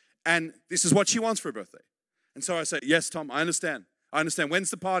 And this is what she wants for her birthday." And so I say, "Yes, Tom, I understand. I understand. When's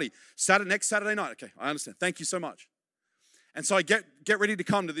the party? Next Saturday night. Okay, I understand. Thank you so much." And so I get ready to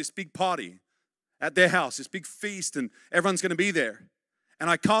come to this big party at their house, this big feast, and everyone's going to be there. And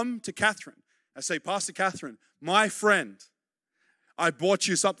I come to Catherine. I say, "Pastor Catherine, my friend, I bought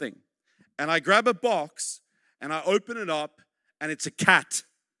you something." And I grab a box, and I open it up, and it's a cat.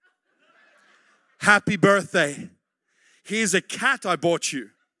 "Happy birthday. Here's a cat I bought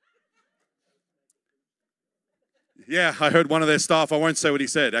you." Yeah, I heard one of their staff, I won't say what he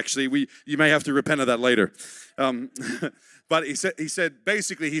said. Actually, you may have to repent of that later. But he said,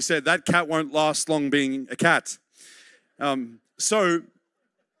 basically, that cat won't last long being a cat. So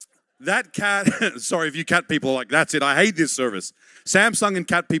that cat, sorry if you cat people are like, "That's it, I hate this service." Samsung and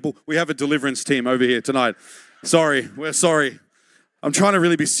cat people, we have a deliverance team over here tonight. Sorry, we're sorry. I'm trying to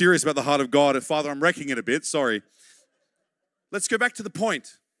really be serious about the heart of God. Father, I'm wrecking it a bit, sorry. Let's go back to the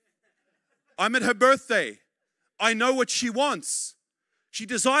point. I'm at her birthday. I know what she wants. She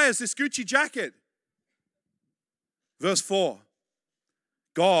desires this Gucci jacket. Verse 4.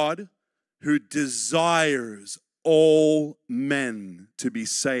 God, who desires all men to be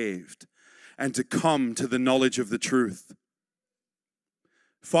saved and to come to the knowledge of the truth.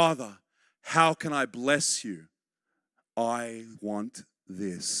 Father, how can I bless you? I want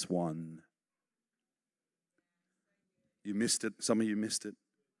this one. You missed it. Some of you missed it.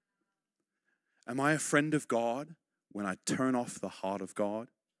 Am I a friend of God when I turn off the heart of God?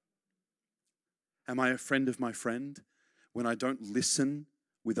 Am I a friend of my friend when I don't listen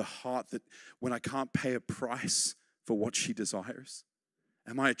with a heart when I can't pay a price for what she desires?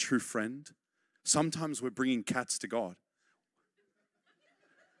 Am I a true friend? Sometimes we're bringing cats to God.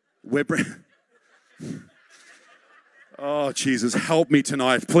 Oh, Jesus, help me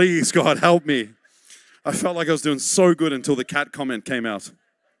tonight. Please, God, help me. I felt like I was doing so good until the cat comment came out.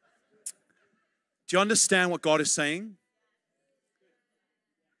 Do you understand what God is saying?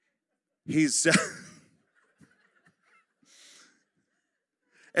 He's...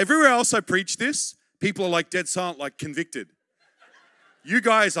 Everywhere else I preach this, people are like dead silent, like convicted. You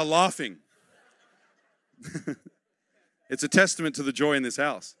guys are laughing. It's a testament to the joy in this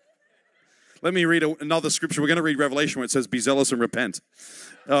house. Let me read another scripture. We're going to read Revelation where it says, "Be zealous and repent."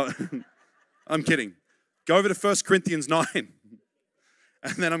 I'm kidding. Go over to 1 Corinthians 9.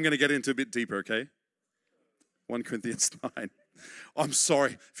 And then I'm going to get into a bit deeper, okay? 1 Corinthians 9. I'm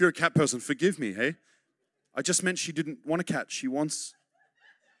sorry. If you're a cat person, forgive me, hey? I just meant she didn't want a cat. She wants...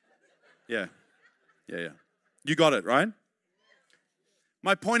 Yeah. You got it, right?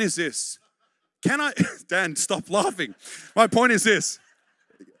 My point is this. Dan, stop laughing. My point is this.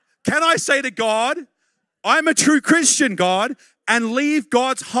 Can I say to God, I'm a true Christian, God, and leave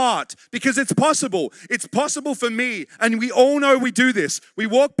God's heart? Because it's possible. It's possible for me. And we all know we do this. We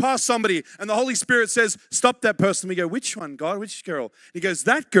walk past somebody and the Holy Spirit says, "Stop that person." We go, "Which one, God? Which girl?" He goes,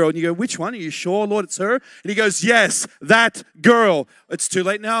 "That girl." And you go, "Which one? Are you sure, Lord, it's her?" And he goes, "Yes, that girl." "It's too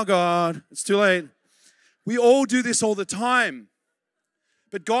late now, God. It's too late." We all do this all the time.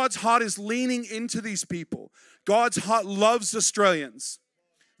 But God's heart is leaning into these people. God's heart loves Australians.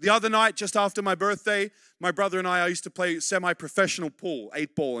 The other night, just after my birthday, my brother and I used to play semi-professional pool,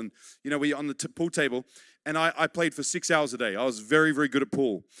 8-ball, and we on the pool table, and I played for 6 hours a day. I was very, very good at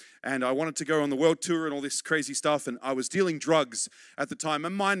pool, and I wanted to go on the world tour and all this crazy stuff, and I was dealing drugs at the time.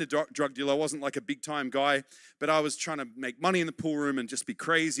 A minor drug dealer. I wasn't like a big-time guy, but I was trying to make money in the pool room and just be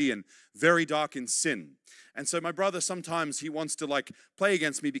crazy and very dark in sin. And so my brother, sometimes he wants to like play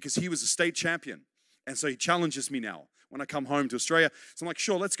against me because he was a state champion, and so he challenges me now when I come home to Australia. So I'm like,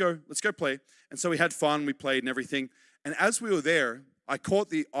 "Sure, let's go play." And so we had fun, we played and everything. And as we were there, I caught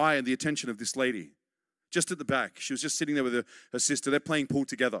the eye and the attention of this lady. just at the back. She was just sitting there with her sister. They're playing pool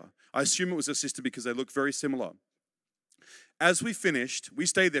together. I assume it was her sister because they look very similar. As we finished, we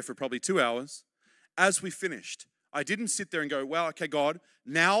stayed there for probably 2 hours. As we finished, I didn't sit there and go, wow, okay, God,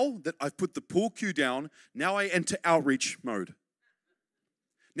 now that I've put the pool cue down, now I enter outreach mode.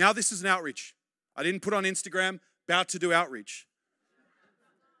 Now this is an outreach. I didn't put on Instagram, about to do outreach.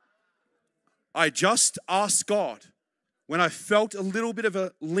 I just asked God when I felt a little bit of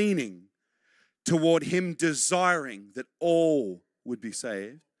a leaning toward Him desiring that all would be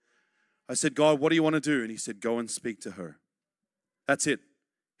saved. I said, God, what do you want to do? And He said, go and speak to her. That's it.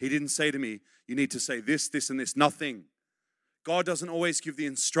 He didn't say to me, you need to say this, this, and this. Nothing. God doesn't always give the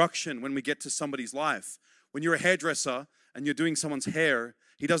instruction when we get to somebody's life. When you're a hairdresser and you're doing someone's hair,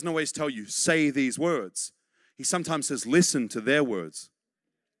 He doesn't always tell you, say these words. He sometimes says, listen to their words.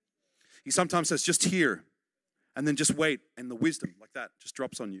 He sometimes says, just hear, and then just wait, and the wisdom like that just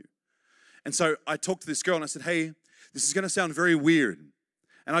drops on you. And so I talked to this girl and I said, hey, this is going to sound very weird.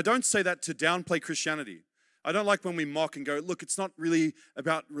 And I don't say that to downplay Christianity. I don't like when we mock and go, look, it's not really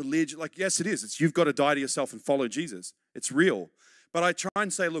about religion. Like, yes, it is. It's you've got to die to yourself and follow Jesus. It's real. But I try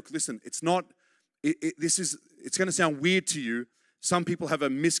and say, look, listen, it's not, it's going to sound weird to you. Some people have a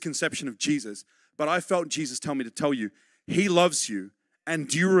misconception of Jesus. But I felt Jesus tell me to tell you, He loves you. And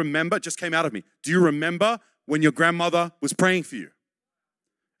do you remember, it just came out of me, do you remember when your grandmother was praying for you?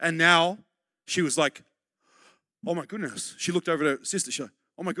 And now she was like, oh my goodness. She looked over at her sister. She goes,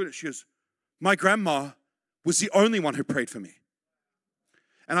 oh my goodness. She goes, my grandma was the only one who prayed for me.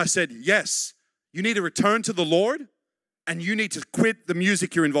 And I said, yes, you need to return to the Lord and you need to quit the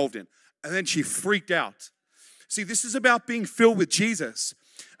music you're involved in. And then she freaked out. See, this is about being filled with Jesus.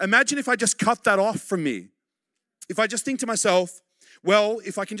 Imagine if I just cut that off from me. If I just think to myself, well,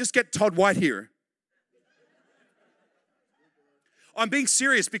 if I can just get Todd White here. I'm being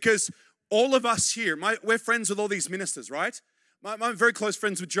serious because all of us here, we're friends with all these ministers, right? I'm very close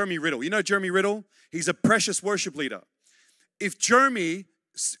friends with Jeremy Riddle. You know Jeremy Riddle? He's a precious worship leader. If Jeremy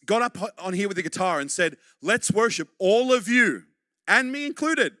got up on here with the guitar and said, let's worship, all of you, and me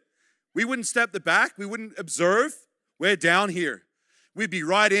included, we wouldn't step the back. We wouldn't observe. We're down here. We'd be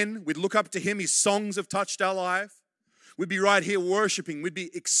right in. We'd look up to Him. His songs have touched our life. We'd be right here worshiping. We'd be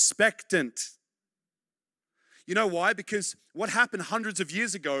expectant. You know why? Because what happened hundreds of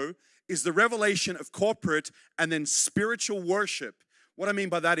years ago is the revelation of corporate and then spiritual worship. What I mean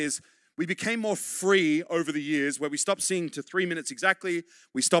by that is we became more free over the years where we stopped singing to 3 minutes exactly.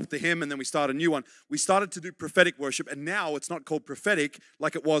 We stopped the hymn and then we started a new one. We started to do prophetic worship and now it's not called prophetic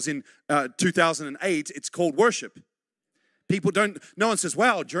like it was in 2008. It's called worship. No one says,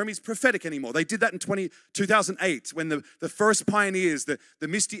 wow, Jeremy's prophetic anymore. They did that in 2008 when the first pioneers, the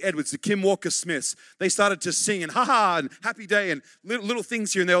Misty Edwards, the Kim Walker-Smiths, they started to sing and ha-ha and happy day and little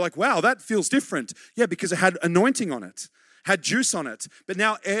things here. And they were like, wow, that feels different. Yeah, because it had anointing on it, had juice on it. But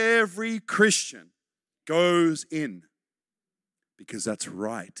now every Christian goes in because that's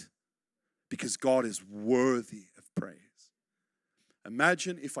right. Because God is worthy of praise.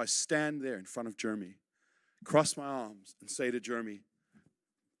 Imagine if I stand there in front of Jeremy, cross my arms and say to Jeremy,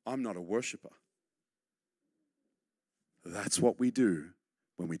 I'm not a worshiper. That's what we do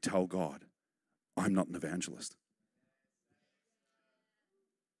when we tell God, I'm not an evangelist.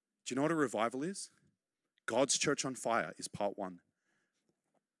 Do you know what a revival is? God's church on fire is part one.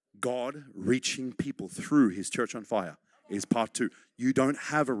 God reaching people through His church on fire is part two. You don't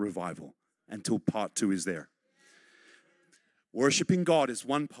have a revival until part two is there. Worshiping God is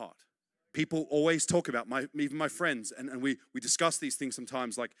one part. People always talk about, even my friends, and we discuss these things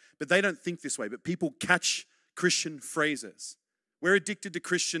sometimes, but they don't think this way. But people catch Christian phrases. We're addicted to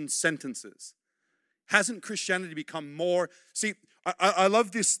Christian sentences. Hasn't Christianity become more? See, I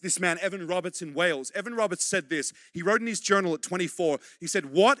love this man, Evan Roberts in Wales. Evan Roberts said this. He wrote in his journal at 24, he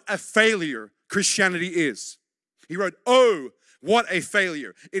said, what a failure Christianity is. He wrote, oh, what a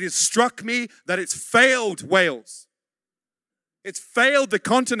failure. It has struck me that it's failed Wales. It's failed the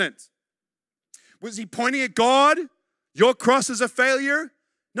continent. Was he pointing at God? Your cross is a failure?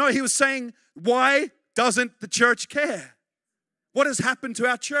 No, he was saying, why doesn't the church care? What has happened to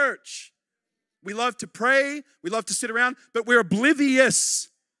our church? We love to pray, we love to sit around, but we're oblivious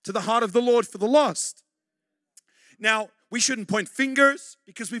to the heart of the Lord for the lost. Now, we shouldn't point fingers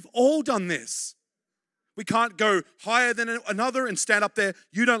because we've all done this. We can't go higher than another and stand up there.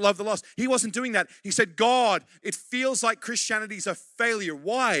 You don't love the lost. He wasn't doing that. He said, God, it feels like Christianity's a failure.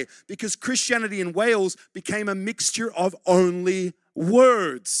 Why? Because Christianity in Wales became a mixture of only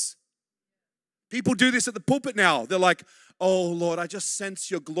words. People do this at the pulpit now. They're like, oh, Lord, I just sense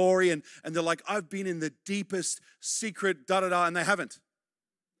your glory. And they're like, I've been in the deepest secret, da-da-da, and they haven't.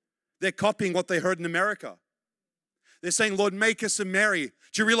 They're copying what they heard in America. They're saying, Lord, make us a Mary.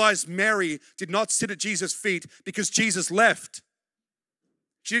 Do you realize Mary did not sit at Jesus' feet because Jesus left?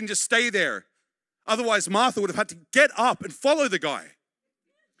 She didn't just stay there. Otherwise, Martha would have had to get up and follow the guy.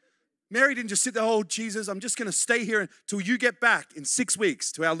 Mary didn't just sit there, oh, Jesus, I'm just going to stay here until you get back in 6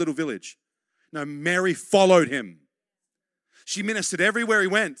 weeks to our little village. No, Mary followed him. She ministered everywhere he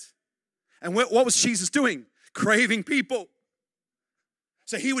went. And what was Jesus doing? Craving people.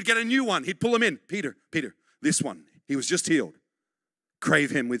 So he would get a new one. He'd pull him in. Peter, this one, he was just healed.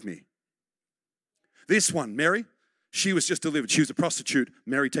 Crave him with me. This one, Mary, she was just delivered. She was a prostitute.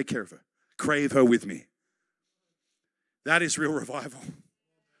 Mary, take care of her. Crave her with me. That is real revival.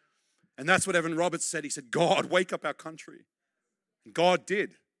 And that's what Evan Roberts said. He said, God, wake up our country. And God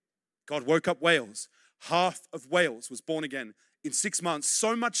did. God woke up Wales. Half of Wales was born again in 6 months.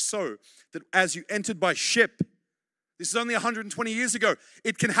 So much so that as you entered by ship, this is only 120 years ago,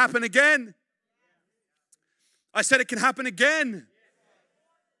 it can happen again. I said it can happen again.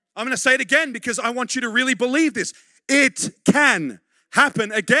 I'm going to say it again because I want you to really believe this. It can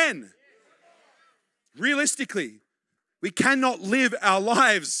happen again. Realistically, we cannot live our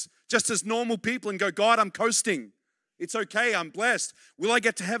lives just as normal people and go, God, I'm coasting. It's okay, I'm blessed. Will I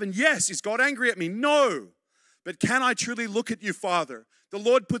get to heaven? Yes. Is God angry at me? No. But can I truly look at you, Father? The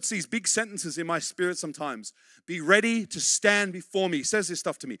Lord puts these big sentences in my spirit sometimes. Be ready to stand before me. He says this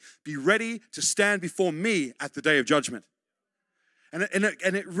stuff to me. Be ready to stand before me at the day of judgment. And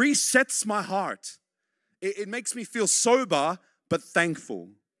it resets my heart. It makes me feel sober, but thankful.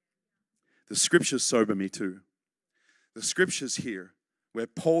 The scriptures sober me too. The scriptures here, where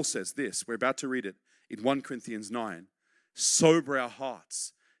Paul says this, we're about to read it in 1 Corinthians 9, sober our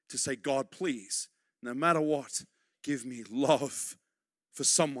hearts to say, God, please, no matter what, give me love for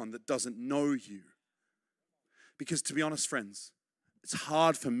someone that doesn't know you. Because to be honest, friends, it's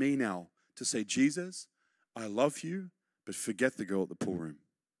hard for me now to say, Jesus, I love you, but forget the girl at the pool room.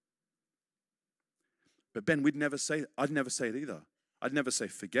 But Ben, I'd never say it either. I'd never say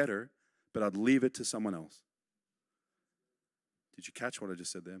forget her, but I'd leave it to someone else. Did you catch what I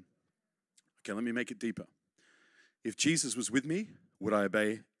just said there? Okay, let me make it deeper. If Jesus was with me, would I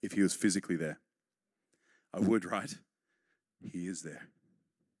obey if he was physically there? I would, right? He is there.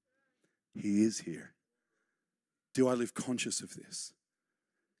 He is here. Do I live conscious of this?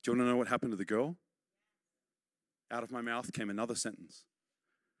 Do you want to know what happened to the girl? Out of my mouth came another sentence.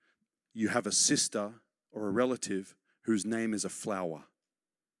 You have a sister or a relative whose name is a flower.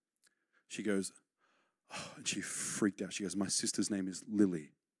 She goes, oh, and she freaked out. She goes, my sister's name is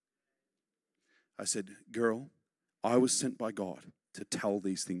Lily. I said, girl, I was sent by God to tell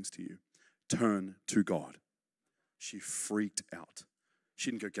these things to you. Turn to God. She freaked out.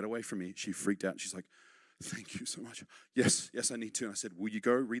 She didn't go, get away from me. She freaked out. She's like, thank you so much. Yes, I need to. And I said, will you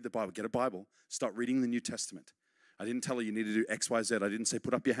go read the Bible? Get a Bible. Start reading the New Testament. I didn't tell her you need to do X, Y, Z. I didn't say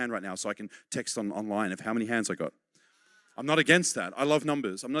put up your hand right now so I can text online of how many hands I got. I'm not against that. I love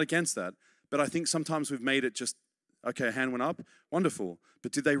numbers. I'm not against that. But I think sometimes we've made it just, okay, a hand went up. Wonderful.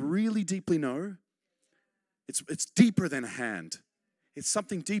 But did they really deeply know? It's deeper than a hand. It's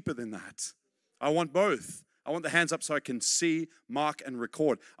something deeper than that. I want both. I want the hands up so I can see, mark, and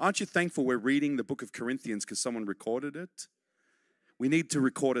record. Aren't you thankful we're reading the book of Corinthians because someone recorded it? We need to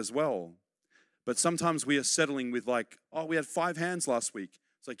record as well. But sometimes we are settling with like, oh, we had 5 hands last week.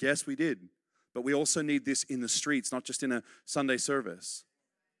 It's like, yes, we did. But we also need this in the streets, not just in a Sunday service.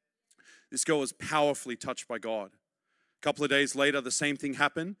 This girl was powerfully touched by God. A couple of days later, the same thing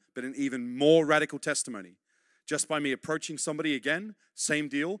happened, but an even more radical testimony. Just by me approaching somebody again, same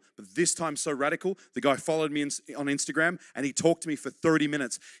deal, but this time so radical. The guy followed me on Instagram and he talked to me for 30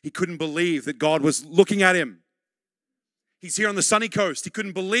 minutes. He couldn't believe that God was looking at him. He's here on the sunny coast. He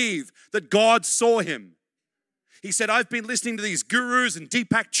couldn't believe that God saw him. He said, I've been listening to these gurus and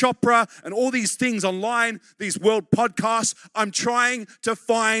Deepak Chopra and all these things online, these world podcasts. I'm trying to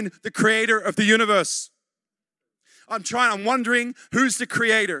find the creator of the universe. I'm wondering who's the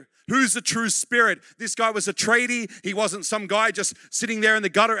creator. Who's the true spirit? This guy was a tradie. He wasn't some guy just sitting there in the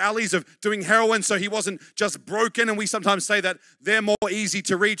gutter alleys of doing heroin, so he wasn't just broken. And we sometimes say that they're more easy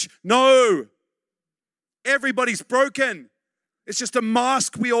to reach. No. Everybody's broken. It's just a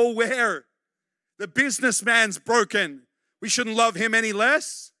mask we all wear. The businessman's broken. We shouldn't love him any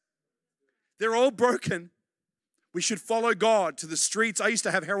less. They're all broken. We should follow God to the streets. I used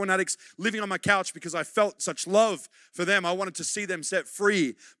to have heroin addicts living on my couch because I felt such love for them. I wanted to see them set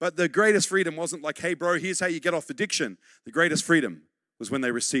free. But the greatest freedom wasn't like, hey, bro, here's how you get off addiction. The greatest freedom was when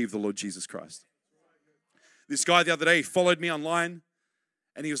they received the Lord Jesus Christ. This guy the other day followed me online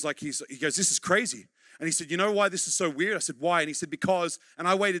and he was like, he goes, this is crazy. And he said, you know why this is so weird? I said, why? And he said, because, and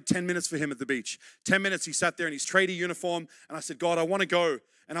I waited 10 minutes for him at the beach. 10 minutes he sat there in his tradie uniform. And I said, God, I want to go.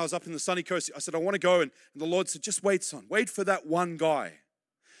 And I was up in the sunny coast. I said, I want to go. And the Lord said, just wait, son. Wait for that one guy.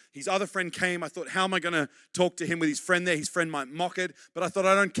 His other friend came. I thought, how am I going to talk to him with his friend there? His friend might mock it. But I thought,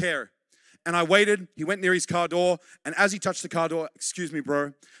 I don't care. And I waited. He went near his car door. And as he touched the car door, excuse me,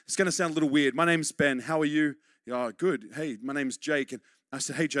 bro, it's going to sound a little weird. My name's Ben. How are you? Yeah, good. Hey, my name's Jake. And I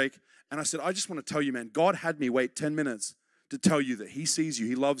said, hey, Jake. And I said, I just want to tell you, man, God had me wait 10 minutes to tell you that he sees you,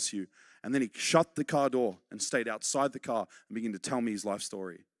 he loves you. And then he shut the car door and stayed outside the car and began to tell me his life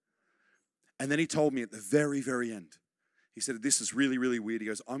story. And then he told me at the very, very end, he said, this is really, really weird. He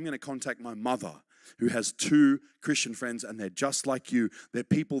goes, I'm going to contact my mother who has 2 Christian friends and they're just like you. They're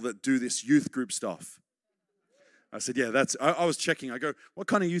people that do this youth group stuff. I said, yeah, I was checking. I go, what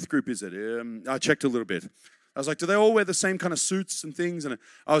kind of youth group is it? I checked a little bit. I was like, do they all wear the same kind of suits and things? And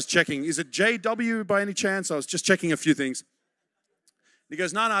I was checking, is it JW by any chance? I was just checking a few things. And he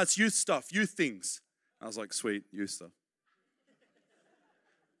goes, no, it's youth stuff, youth things. I was like, sweet, youth stuff.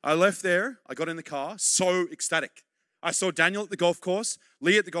 I left there. I got in the car, so ecstatic. I saw Daniel at the golf course,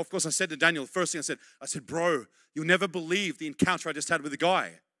 Lee at the golf course. I said to Daniel, the first thing I said, bro, you'll never believe the encounter I just had with a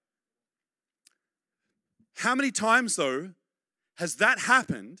guy. How many times, though, has that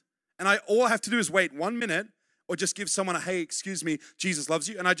happened? And all I have to do is wait 1 minute or just give someone a, hey, excuse me, Jesus loves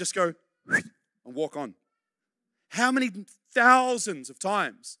you. And I just go and walk on. How many thousands of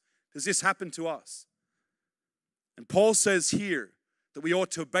times does this happen to us? And Paul says here that we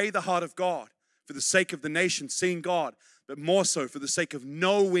ought to obey the heart of God for the sake of the nation, seeing God, but more so for the sake of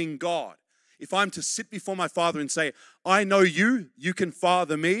knowing God. If I'm to sit before my Father and say, I know you, you can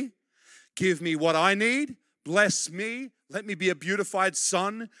father me, give me what I need, bless me, let me be a beautified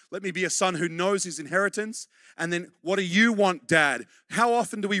son, let me be a son who knows his inheritance, and then what do you want, Dad? How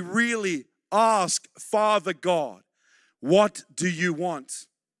often do we really ask Father God, what do you want?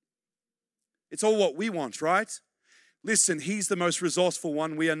 It's all what we want, right? Listen, he's the most resourceful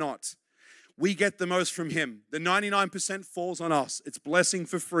one, we are not. We get the most from him. The 99% falls on us. It's blessing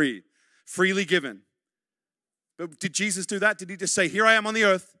for free, freely given. But did Jesus do that? Did he just say, here I am on the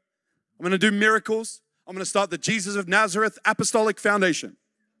earth, I'm going to do miracles, I'm going to start the Jesus of Nazareth Apostolic Foundation.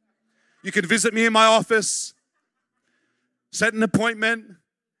 You can visit me in my office, set an appointment,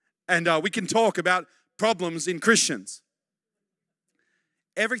 and we can talk about problems in Christians.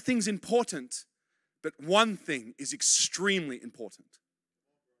 Everything's important, but one thing is extremely important.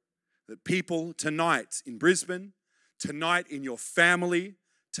 That people tonight in Brisbane, tonight in your family,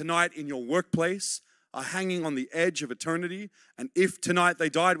 tonight in your workplace, are hanging on the edge of eternity, and if tonight they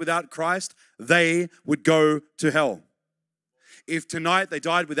died without Christ, they would go to hell. If tonight they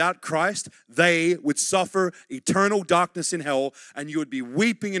died without Christ, they would suffer eternal darkness in hell, and you would be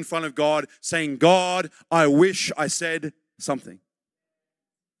weeping in front of God, saying, God, I wish I said something.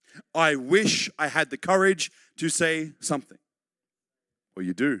 I wish I had the courage to say something. Well,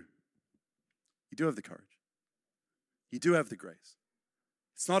 you do. You do have the courage. You do have the grace.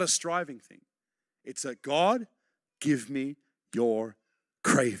 It's not a striving thing. It's a God, give me your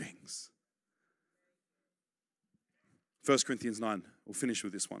cravings. 1 Corinthians 9. We'll finish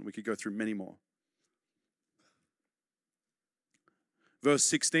with this one. We could go through many more. Verse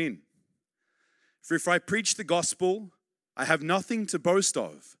 16. For if I preach the gospel, I have nothing to boast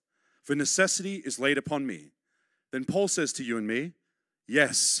of, for necessity is laid upon me. Then Paul says to you and me,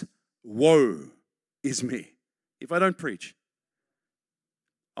 yes, woe is me if I don't preach.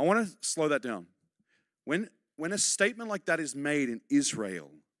 I want to slow that down. When a statement like that is made in Israel,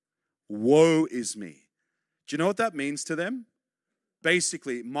 woe is me. Do you know what that means to them?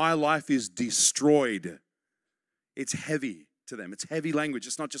 Basically, my life is destroyed. It's heavy to them. It's heavy language.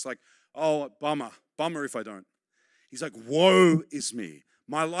 It's not just like, oh, bummer if I don't. He's like, woe is me.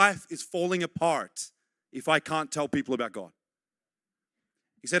 My life is falling apart if I can't tell people about God.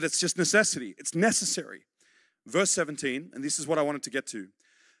 He said it's just necessity. It's necessary. Verse 17, and this is what I wanted to get to.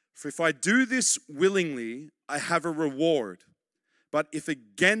 For if I do this willingly, I have a reward. But if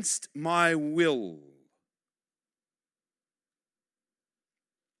against my will,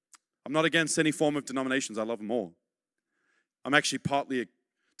 I'm not against any form of denominations. I love them all. I'm actually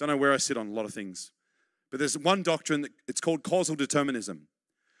don't know where I sit on a lot of things. But there's one doctrine, it's called causal determinism,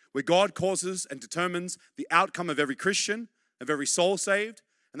 where God causes and determines the outcome of every Christian, of every soul saved.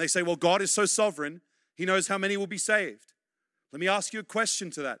 And they say, well, God is so sovereign, he knows how many will be saved. Let me ask you a question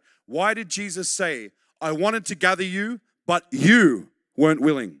to that. Why did Jesus say, I wanted to gather you, but you weren't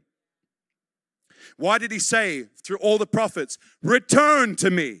willing? Why did he say through all the prophets, return to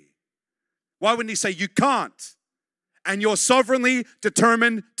me? Why wouldn't he say, you can't, and you're sovereignly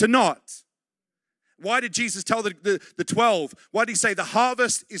determined to not? Why did Jesus tell the 12? Why did he say the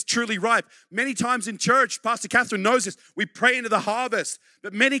harvest is truly ripe? Many times in church, Pastor Catherine knows this, we pray into the harvest.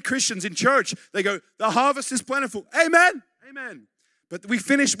 But many Christians in church, they go, the harvest is plentiful. Amen. Amen. But we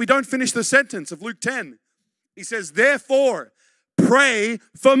don't finish the sentence of Luke 10. He says, therefore, pray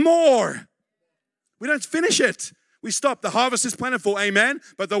for more. We don't finish it. We stop. The harvest is plentiful. Amen.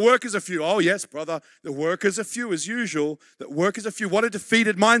 But the workers are few. Oh, yes, brother. The workers are few as usual. The workers are few. What a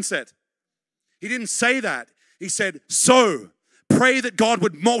defeated mindset. He didn't say that. He said, so pray that God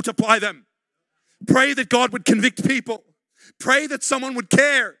would multiply them. Pray that God would convict people. Pray that someone would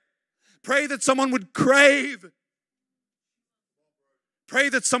care. Pray that someone would crave. Pray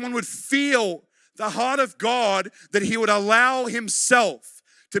that someone would feel the heart of God, that he would allow himself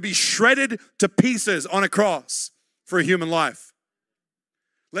to be shredded to pieces on a cross for a human life.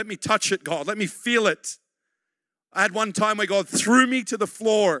 Let me touch it, God. Let me feel it. I had one time where God threw me to the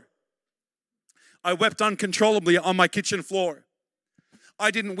floor. I wept uncontrollably on my kitchen floor. I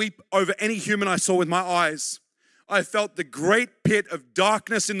didn't weep over any human I saw with my eyes. I felt the great pit of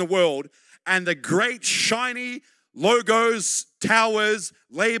darkness in the world and the great shiny logos, towers,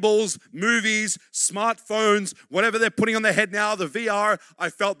 labels, movies, smartphones, whatever they're putting on their head now, the VR. I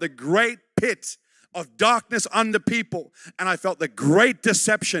felt the great pit of darkness under people. And I felt the great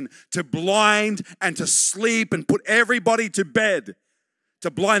deception to blind and to sleep and put everybody to bed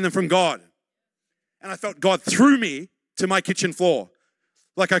to blind them from God. And I felt God threw me to my kitchen floor.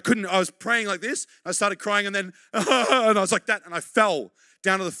 Like I was praying like this. I started crying and then, and I was like that. And I fell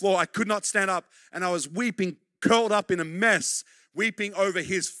down to the floor. I could not stand up. And I was weeping, curled up in a mess, weeping over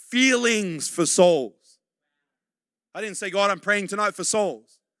his feelings for souls. I didn't say, God, I'm praying tonight for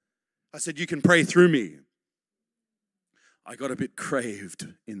souls. I said, you can pray through me. I got a bit craved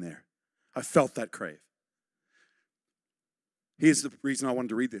in there. I felt that crave. Here's the reason I wanted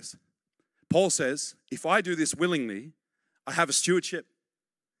to read this. Paul says, if I do this willingly, I have a stewardship.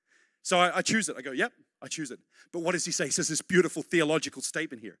 So I choose it. I go, yep, I choose it. But what does he say? He says this beautiful theological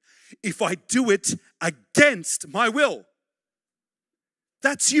statement here. If I do it against my will,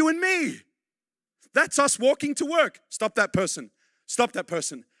 that's you and me. That's us walking to work. Stop that person. Stop that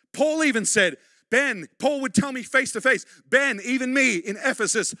person. Paul even said, Paul would tell me face to face, Ben, even me in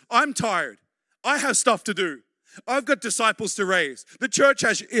Ephesus, I'm tired. I have stuff to do. I've got disciples to raise. The church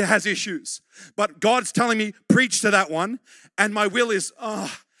has issues. But God's telling me, preach to that one. And my will is,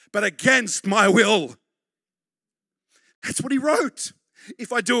 but against my will. That's what he wrote.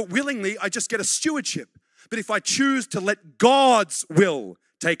 If I do it willingly, I just get a stewardship. But if I choose to let God's will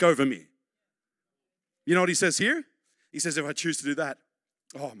take over me. You know what he says here? He says, if I choose to do that,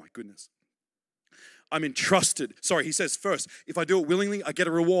 oh my goodness. I'm entrusted. Sorry, he says first, if I do it willingly, I get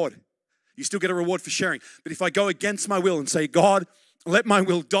a reward. You still get a reward for sharing. But if I go against my will and say, God, let my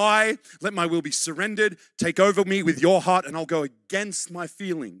will die, let my will be surrendered, take over me with your heart, and I'll go against my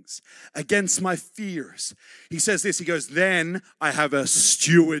feelings, against my fears. He says this, he goes, then I have a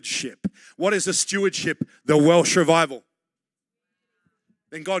stewardship. What is a stewardship? The Welsh revival.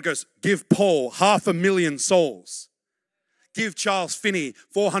 Then God goes, give Paul 500,000 souls. Give Charles Finney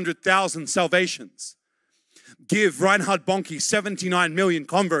 400,000 salvations. Give Reinhard Bonnke 79 million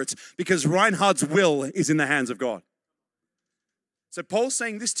converts, because Reinhard's will is in the hands of God. So Paul's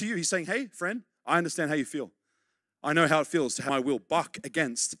saying this to you. He's saying, hey, friend, I understand how you feel. I know how it feels to have my will buck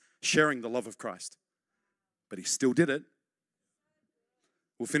against sharing the love of Christ. But he still did it.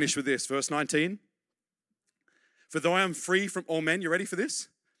 We'll finish with this. Verse 19. For though I am free from all men, you ready for this?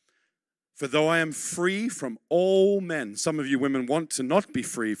 For though I am free from all men. Some of you women want to not be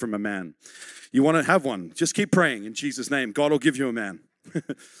free from a man. You want to have one. Just keep praying in Jesus' name. God will give you a man.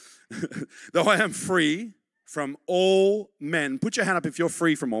 Though I am free from all men. Put your hand up if you're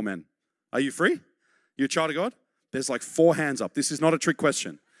free from all men. Are you free? You're a child of God? There's like 4 hands up. This is not a trick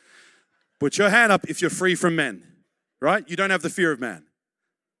question. Put your hand up if you're free from men. Right? You don't have the fear of man.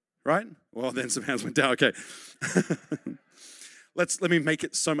 Right? Well, then some hands went down. Okay. Let me make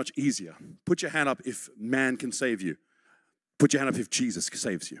it so much easier. Put your hand up if man can save you. Put your hand up if Jesus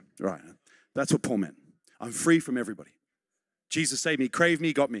saves you. Right. That's what Paul meant. I'm free from everybody. Jesus saved me, craved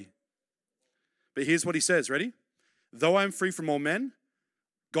me, got me. But here's what he says. Ready? Though I'm free from all men,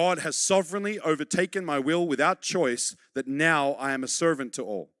 God has sovereignly overtaken my will without choice, that now I am a servant to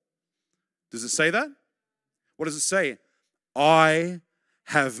all. Does it say that? What does it say? I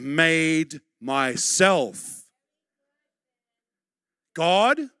have made myself.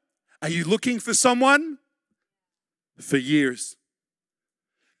 God, are you looking for someone? For years.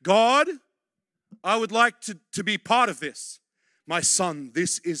 God, I would like to be part of this. My son,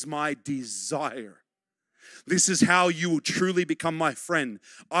 this is my desire. This is how you will truly become my friend.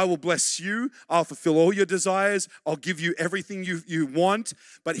 I will bless you. I'll fulfill all your desires. I'll give you everything you want.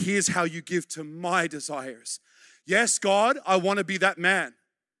 But here's how you give to my desires. Yes, God, I want to be that man.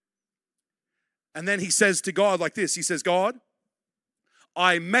 And then he says to God like this. He says, God,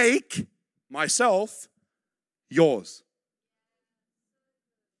 I make myself yours.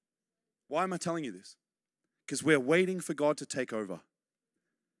 Why am I telling you this? Because we're waiting for God to take over.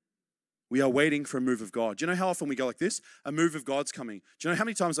 We are waiting for a move of God. Do you know how often we go like this? A move of God's coming. Do you know how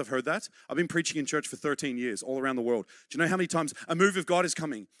many times I've heard that? I've been preaching in church for 13 years all around the world. Do you know how many times a move of God is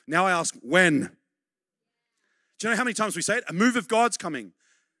coming? Now I ask, when? Do you know how many times we say it? A move of God's coming.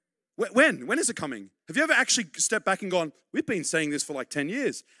 When? When is it coming? Have you ever actually stepped back and gone, we've been saying this for like 10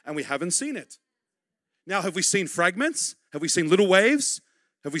 years and we haven't seen it? Now, have we seen fragments? Have we seen little waves?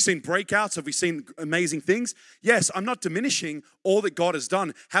 Have we seen breakouts? Have we seen amazing things? Yes, I'm not diminishing all that God has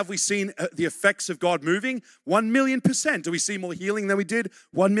done. Have we seen the effects of God moving? 1,000,000%. Do we see more healing than we did?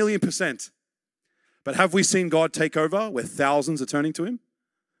 1,000,000%. But have we seen God take over where thousands are turning to Him?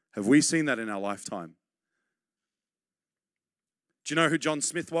 Have we seen that in our lifetime? Do you know who John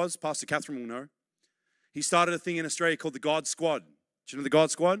Smith was? Pastor Catherine will know. He started a thing in Australia called the God Squad. Do you know the God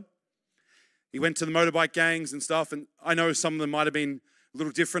Squad? He went to the motorbike gangs and stuff, and I know some of them might have been a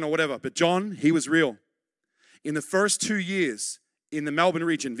little different or whatever, but John, he was real. In the first 2 years in the Melbourne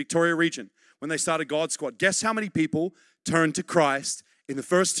region, Victoria region, when they started God Squad, guess how many people turned to Christ in the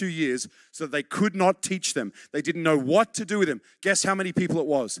first 2 years so that they could not teach them? They didn't know what to do with them. Guess how many people it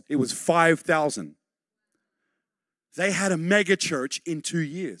was? It was 5,000. They had a mega church in 2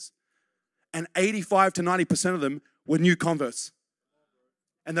 years. And 85 to 90% of them were new converts.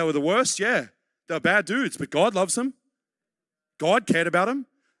 And they were the worst, yeah. They were bad dudes, but God loves them. God cared about them.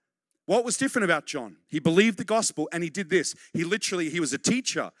 What was different about John? He believed the gospel and he did this. He was a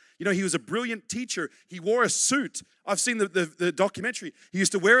teacher. You know, he was a brilliant teacher. He wore a suit. I've seen the documentary. He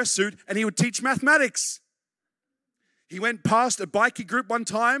used to wear a suit and he would teach mathematics. He went past a bikie group one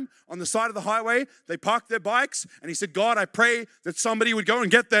time on the side of the highway. They parked their bikes and he said, God, I pray that somebody would go and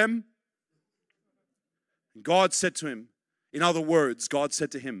get them. And God said to him, in other words, God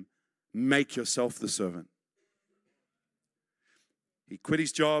said to him, make yourself the servant. He quit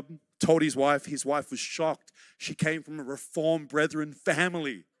his job, told his wife was shocked. She came from a Reformed Brethren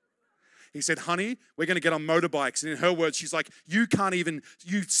family. He said, honey, we're going to get on motorbikes. And in her words, she's like, you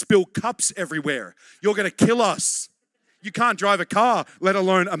spill cups everywhere. You're going to kill us. You can't drive a car, let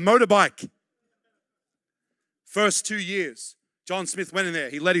alone a motorbike. First 2 years, John Smith went in there.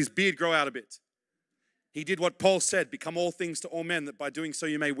 He let his beard grow out a bit. He did what Paul said, become all things to all men, that by doing so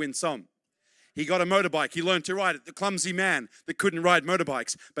you may win some. He got a motorbike. He learned to ride it. The clumsy man that couldn't ride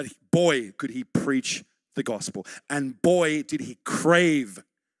motorbikes. But boy, could he preach the gospel. And boy, did he crave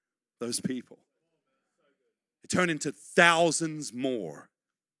those people. It turned into thousands more.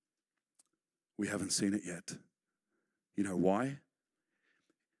 We haven't seen it yet. You know why?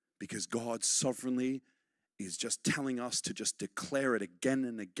 Because God sovereignly is just telling us to just declare it again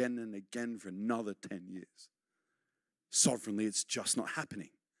and again and again for another 10 years. Sovereignly, it's just not happening.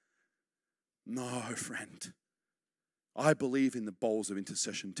 No, friend. I believe in the bowls of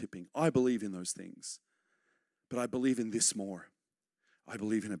intercession tipping. I believe in those things. But I believe in this more. I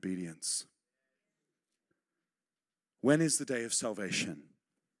believe in obedience. When is the day of salvation?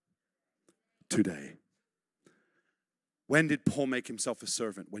 Today. When did Paul make himself a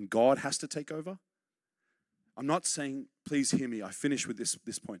servant? When God has to take over? I'm not saying, please hear me. I finish with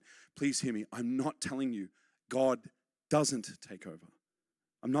this point. Please hear me. I'm not telling you God doesn't take over.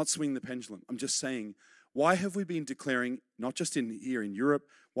 I'm not swinging the pendulum. I'm just saying, why have we been declaring, not just here in Europe,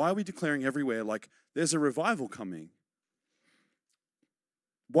 why are we declaring everywhere like there's a revival coming?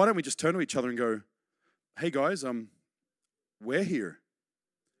 Why don't we just turn to each other and go, hey guys, we're here.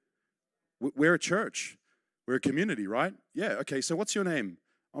 We're a church. We're a community, right? Yeah, okay, so what's your name?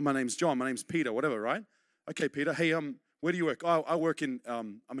 Oh, my name's John. My name's Peter, whatever, right? Okay, Peter, hey, where do you work? Oh, I work in,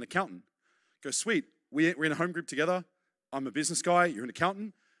 I'm an accountant. Go, sweet. We're in a home group together. I'm a business guy. You're an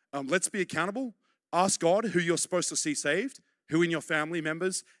accountant. Let's be accountable. Ask God who you're supposed to see saved, who in your family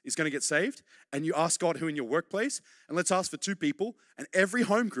members is going to get saved, and you ask God who in your workplace, and let's ask for 2 people, and every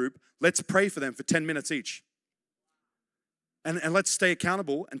home group, let's pray for them for 10 minutes each. And let's stay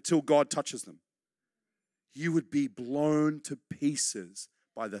accountable until God touches them. You would be blown to pieces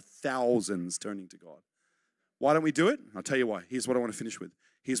by the thousands turning to God. Why don't we do it? I'll tell you why. Here's what I want to finish with.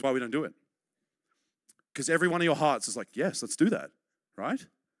 Here's why we don't do it. Because every one of your hearts is like, yes, let's do that, right?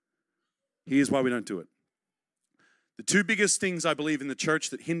 Here's why we don't do it. The 2 biggest things I believe in the church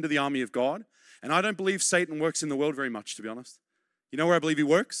that hinder the army of God, and I don't believe Satan works in the world very much, to be honest. You know where I believe he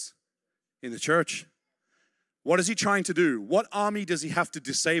works? In the church. What is he trying to do? What army does he have to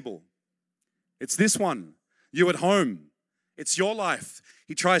disable? It's this one. You at home. It's your life.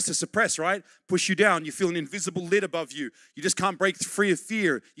 He tries to suppress, right? Push you down. You feel an invisible lid above you. You just can't break free of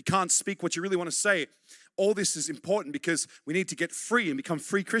fear. You can't speak what you really want to say. All this is important because we need to get free and become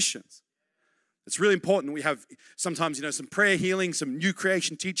free Christians. It's really important. We have sometimes, some prayer healing, some new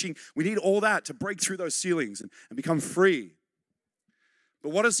creation teaching. We need all that to break through those ceilings and become free.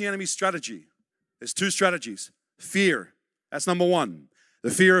 But what is the enemy's strategy? There's two strategies. Fear. That's number one.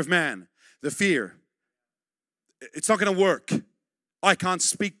 The fear of man. The fear. It's not going to work. I can't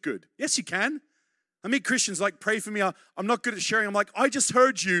speak good. Yes, you can. I meet Christians like, pray for me. I'm not good at sharing. I'm like, I just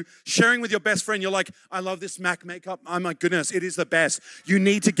heard you sharing with your best friend. You're like, I love this MAC makeup. Oh my goodness, it is the best. You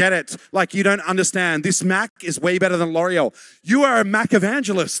need to get it. Like, you don't understand. This MAC is way better than L'Oreal. You are a MAC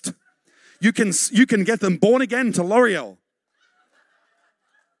evangelist. You can get them born again to L'Oreal.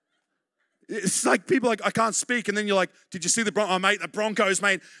 It's like people like, I can't speak. And then you're like, did you see the Broncos? Oh, mate, the Broncos,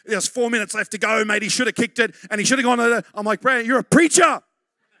 mate. There's 4 minutes left to go, mate. He should have kicked it. And he should have gone to the... I'm like, Brad, you're a preacher.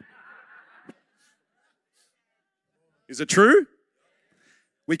 Is it true?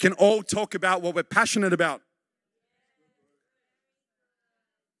 We can all talk about what we're passionate about.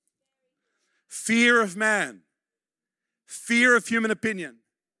 Fear of man. Fear of human opinion.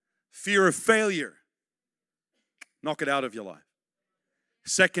 Fear of failure. Knock it out of your life.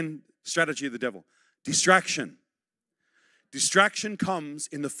 Second strategy of the devil. Distraction. Distraction comes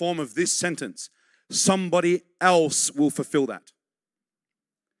in the form of this sentence. Somebody else will fulfill that.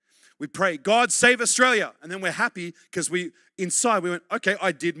 We pray, God save Australia. And then we're happy because inside we went, okay,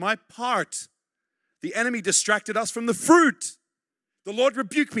 I did my part. The enemy distracted us from the fruit. The Lord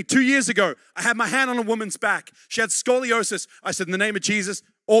rebuked me 2 years ago. I had my hand on a woman's back. She had scoliosis. I said, in the name of Jesus,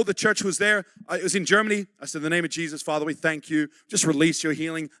 all the church was there. It was in Germany. I said, in the name of Jesus, Father, we thank you. Just release your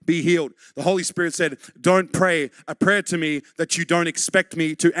healing. Be healed. The Holy Spirit said, don't pray a prayer to me that you don't expect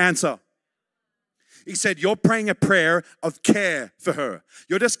me to answer. He said, you're praying a prayer of care for her.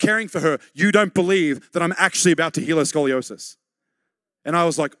 You're just caring for her. You don't believe that I'm actually about to heal her scoliosis. And I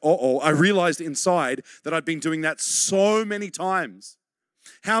was like, uh-oh. I realized inside that I'd been doing that so many times.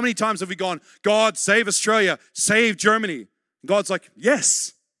 How many times have we gone, God, save Australia, save Germany? And God's like,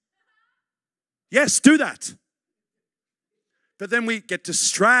 yes. Yes, do that. But then we get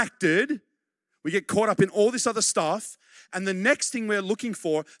distracted. We get caught up in all this other stuff. And the next thing we're looking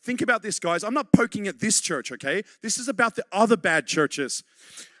for, think about this, guys. I'm not poking at this church, okay? This is about the other bad churches.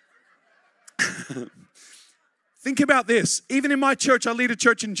 Think about this. Even in my church, I lead a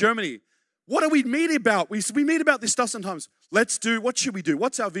church in Germany. What do we meet about? We meet about this stuff sometimes. What should we do?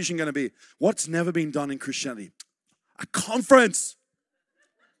 What's our vision going to be? What's never been done in Christianity? A conference.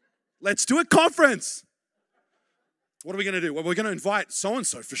 Let's do a conference. What are we going to do? Well, we're going to invite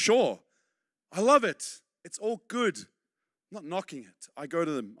so-and-so for sure. I love it. It's all good. I'm not knocking it. I go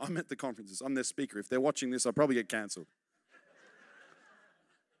to them. I'm at the conferences. I'm their speaker. If they're watching this, I'll probably get cancelled.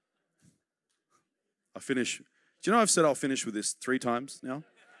 I finish. Do you know I've said I'll finish with this 3 times now?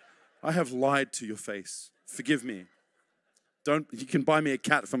 I have lied to your face. Forgive me. You can buy me a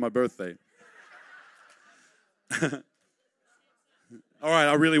cat for my birthday. All right,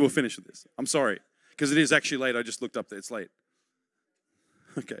 I really will finish with this. I'm sorry, because it is actually late. I just looked up there. It's late.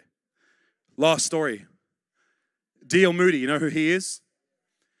 Okay. Last story. D.L. Moody, you know who he is?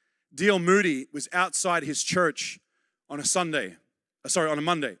 D.L. Moody was outside his church on a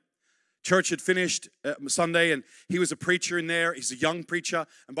Monday. Church had finished Sunday, and he was a preacher in there. He's a young preacher.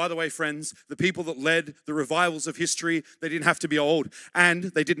 And by the way, friends, the people that led the revivals of history, they didn't have to be old, and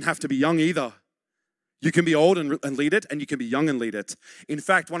they didn't have to be young either. You can be old and lead it, and you can be young and lead it. In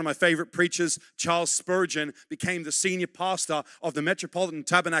fact, one of my favorite preachers, Charles Spurgeon, became the senior pastor of the Metropolitan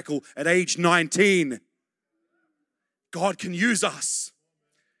Tabernacle at age 19. God can use us.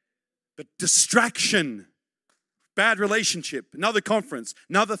 But distraction, bad relationship, another conference,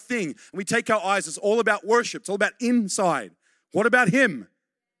 another thing. And we take our eyes, it's all about worship. It's all about inside. What about him?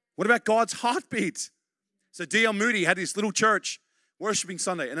 What about God's heartbeat? So D.L. Moody had this little church worshiping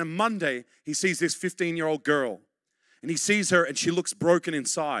Sunday. And on Monday, he sees this 15-year-old girl. And he sees her and she looks broken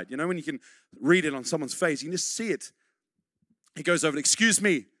inside. You know when you can read it on someone's face? You can just see it. He goes over, excuse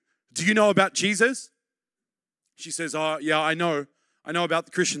me, do you know about Jesus? She says, oh, yeah, I know. I know about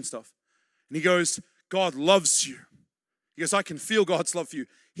the Christian stuff. And he goes, God loves you. He goes, I can feel God's love for you.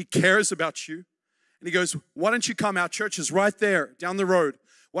 He cares about you. And he goes, why don't you come? Our church is right there down the road.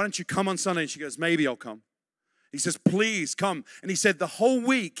 Why don't you come on Sunday? And she goes, maybe I'll come. He says, please come. And he said the whole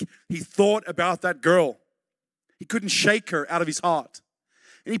week he thought about that girl. He couldn't shake her out of his heart.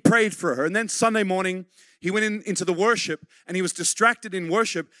 And he prayed for her. And then Sunday morning, he went into the worship and he was distracted in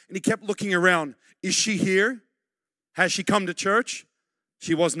worship and he kept looking around. Is she here? Has she come to church?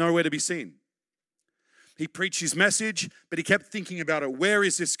 She was nowhere to be seen. He preached his message, but he kept thinking about it. Where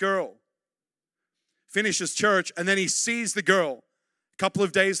is this girl? Finishes church, and then he sees the girl a couple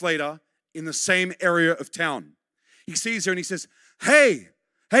of days later in the same area of town. He sees her and he says, hey,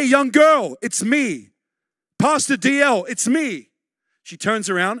 young girl, it's me. Pastor DL, it's me. She turns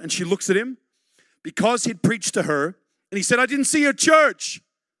around and she looks at him because he'd preached to her, and he said, I didn't see you at church.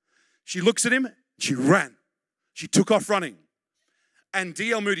 She looks at him, she ran. She took off running. And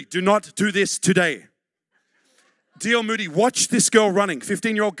D.L. Moody, do not do this today. D.L. Moody watched this girl running,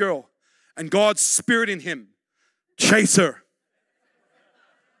 15-year-old girl, and God's Spirit in him chase her.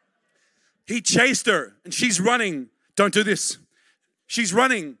 He chased her, and she's running. Don't do this. She's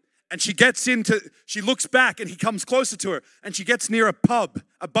running, and she looks back, and he comes closer to her, and she gets near a pub,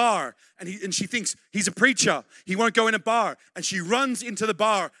 a bar, and she thinks he's a preacher. He won't go in a bar, and she runs into the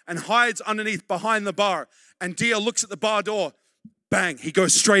bar and hides behind the bar, and D.L. looks at the bar door. Bang, he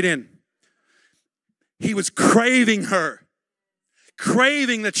goes straight in. He was craving her,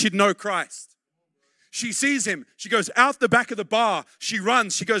 craving that she'd know Christ. She sees him. She goes out the back of the bar. She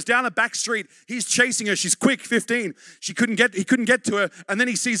runs. She goes down a back street. He's chasing her. She's quick, 15. He couldn't get to her. And then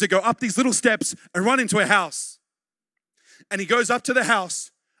he sees her go up these little steps and run into a house. And he goes up to the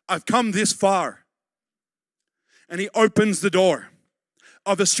house. I've come this far. And he opens the door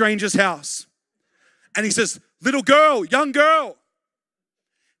of a stranger's house. And he says, little girl, young girl.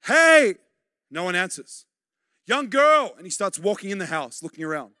 Hey. No one answers. Young girl. And he starts walking in the house, looking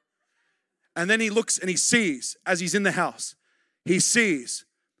around. And then he looks and he sees, as he's in the house, he sees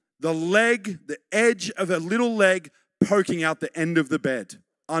the edge of a little leg poking out the end of the bed,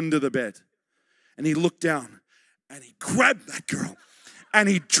 under the bed. And he looked down and he grabbed that girl and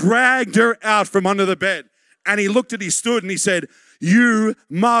he dragged her out from under the bed. And he looked and he stood and he said, you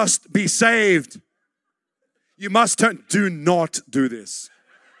must be saved. You must turn. Do not do this.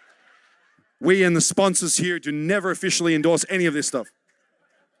 We and the sponsors here do never officially endorse any of this stuff.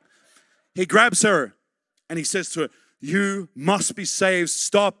 He grabs her and he says to her, you must be saved.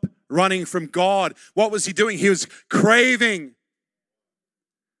 Stop running from God. What was he doing? He was craving.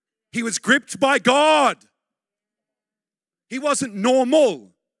 He was gripped by God. He wasn't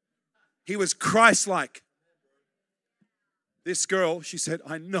normal. He was Christ-like. This girl, she said,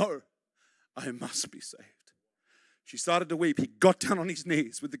 I know I must be saved. She started to weep. He got down on his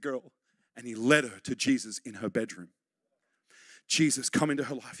knees with the girl and he led her to Jesus in her bedroom. Jesus come into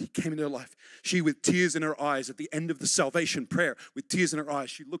her life. He came into her life. She, with tears in her eyes, at the end of the salvation prayer, with tears in her eyes,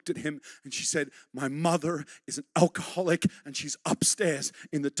 she looked at him and she said, my mother is an alcoholic and she's upstairs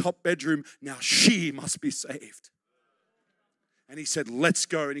in the top bedroom. Now she must be saved. And he said, let's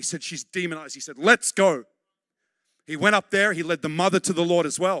go. And he said, she's demonized. He said, let's go. He went up there. He led the mother to the Lord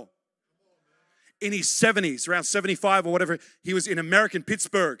as well. In his 70s, around 75 or whatever, he was in American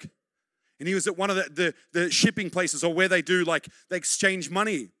Pittsburgh. And he was at one of the shipping places, or where they exchange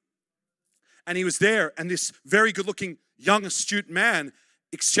money. And he was there, and this very good-looking, young, astute man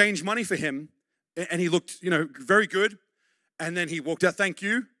exchanged money for him. And he looked, very good. And then he walked out, thank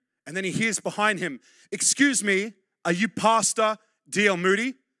you. And then he hears behind him, excuse me, are you Pastor D.L.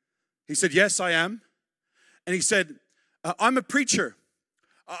 Moody? He said, yes, I am. And he said, I'm a preacher.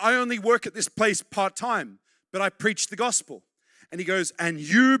 I only work at this place part-time, but I preach the gospel. And he goes, and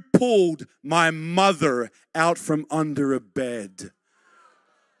you pulled my mother out from under a bed.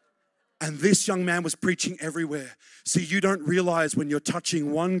 And this young man was preaching everywhere. See, you don't realize when you're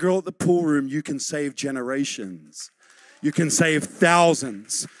touching one girl at the pool room, you can save generations. You can save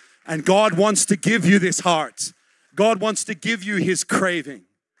thousands. And God wants to give you this heart. God wants to give you his craving.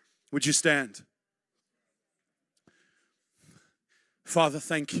 Would you stand? Father,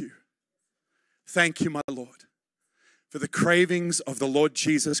 thank you. Thank you, my Lord, for the cravings of the Lord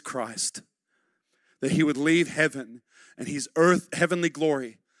Jesus Christ, that he would leave heaven and his heavenly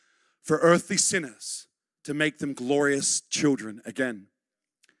glory for earthly sinners to make them glorious children again.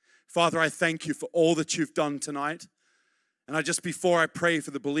 Father, I thank you for all that you've done tonight. And before I pray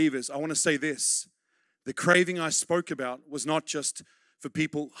for the believers, I want to say this. The craving I spoke about was not just for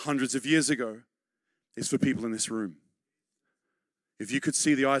people hundreds of years ago. It's for people in this room. If you could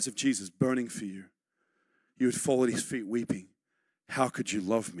see the eyes of Jesus burning for you, you would fall at his feet weeping. How could you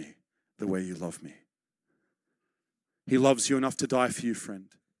love me the way you love me? He loves you enough to die for you, friend.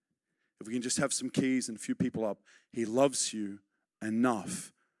 If we can just have some keys and a few people up. He loves you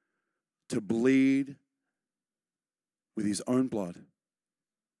enough to bleed with his own blood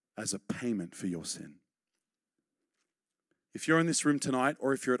as a payment for your sin. If you're in this room tonight,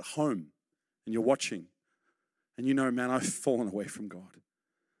 or if you're at home and you're watching and you know, man, I've fallen away from God.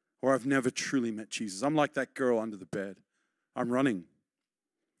 Or I've never truly met Jesus. I'm like that girl under the bed. I'm running.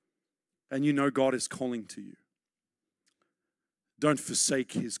 And you know God is calling to you. Don't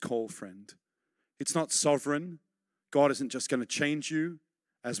forsake his call, friend. It's not sovereign. God isn't just going to change you,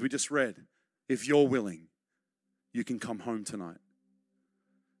 as we just read. If you're willing, you can come home tonight.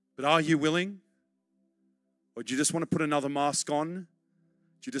 But are you willing? Or do you just want to put another mask on?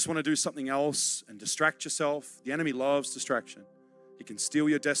 Do you just want to do something else and distract yourself? The enemy loves distraction. He can steal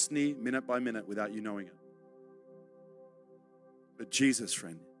your destiny minute by minute without you knowing it. But Jesus,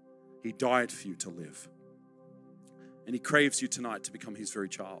 friend, he died for you to live. And he craves you tonight to become his very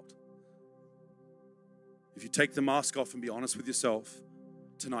child. If you take the mask off and be honest with yourself,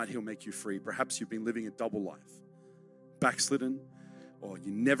 tonight he'll make you free. Perhaps you've been living a double life, backslidden, or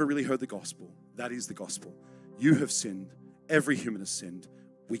you never really heard the gospel. That is the gospel. You have sinned. Every human has sinned.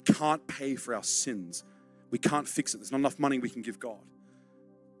 We can't pay for our sins. We can't fix it. There's not enough money we can give God.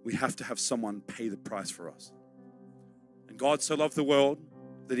 We have to have someone pay the price for us. And God so loved the world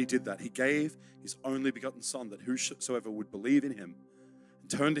that he did that. He gave his only begotten Son, that whosoever would believe in him and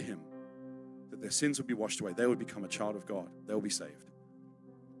turn to him, that their sins would be washed away. They would become a child of God. They will be saved.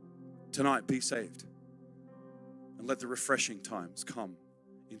 Tonight, be saved. And let the refreshing times come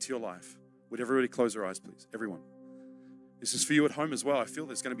into your life. Would everybody close their eyes, please? Everyone. This is for you at home as well. I feel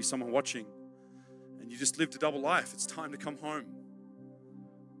there's going to be someone watching and you just lived a double life. It's time to come home.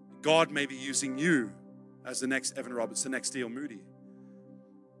 God may be using you as the next Evan Roberts, the next D.L. Moody.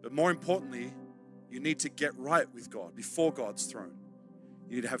 But more importantly, you need to get right with God before God's throne.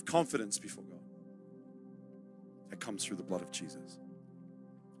 You need to have confidence before God. That comes through the blood of Jesus.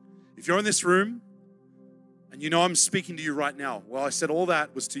 If you're in this room and you know I'm speaking to you right now, well, I said all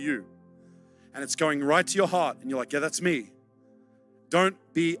that was to you. And it's going right to your heart. And you're like, yeah, that's me. Don't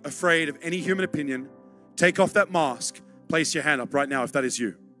be afraid of any human opinion. Take off that mask. Place your hand up right now if that is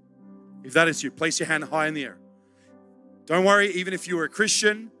you. If that is you, place your hand high in the air. Don't worry, even if you were a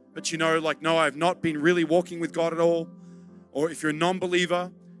Christian, but you know, like, no, I've not been really walking with God at all. Or if you're a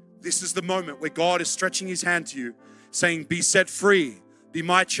non-believer, this is the moment where God is stretching his hand to you, saying, be set free, be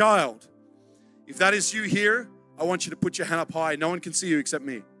my child. If that is you here, I want you to put your hand up high. No one can see you except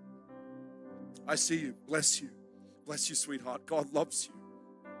me. I see you. Bless you. Bless you, sweetheart. God loves you.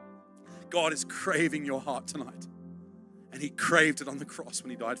 God is craving your heart tonight. And he craved it on the cross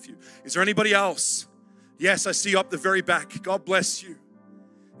when he died for you. Is there anybody else? Yes, I see you up the very back. God bless you.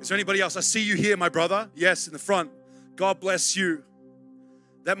 Is there anybody else? I see you here, my brother. Yes, in the front. God bless you.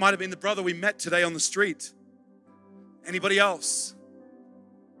 That might have been the brother we met today on the street. Anybody else?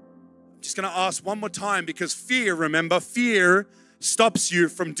 I'm just going to ask one more time, because fear, remember, fear stops you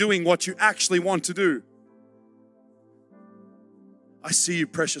from doing what you actually want to do. I see you,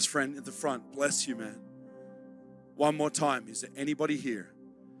 precious friend, at the front. Bless you, man. One more time. Is there anybody here?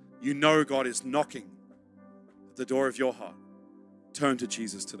 You know God is knocking at the door of your heart. Turn to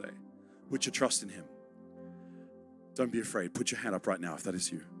Jesus today. Put your trust in him. Don't be afraid. Put your hand up right now if that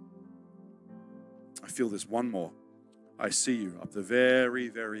is you. I feel there's one more. I see you up the very,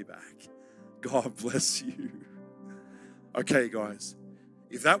 very back. God bless you. Okay, guys.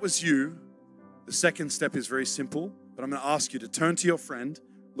 If that was you, the second step is very simple, but I'm going to ask you to turn to your friend.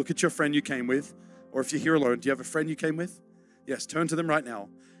 Look at your friend you came with. Or if you're here alone, do you have a friend you came with? Yes, turn to them right now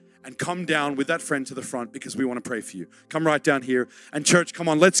and come down with that friend to the front, because we want to pray for you. Come right down here. And church, come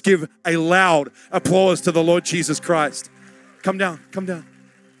on, let's give a loud applause to the Lord Jesus Christ. Come down, come down.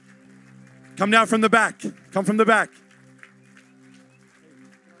 Come down from the back. Come from the back.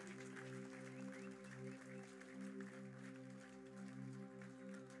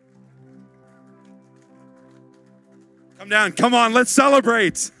 Come down. Come on, let's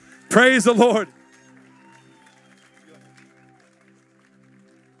celebrate. Praise the Lord.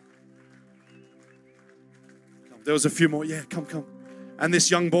 There was a few more. Yeah, come. And this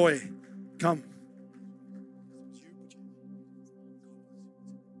young boy, come.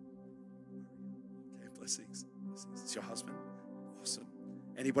 Okay, blessings. It's your husband. Awesome.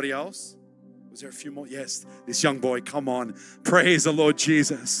 Anybody else? Was there a few more? Yes, this young boy, come on. Praise the Lord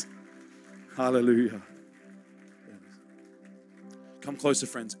Jesus. Hallelujah. Come closer,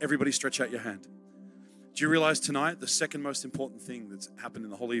 friends. Everybody stretch out your hand. Do you realize tonight the second most important thing that's happened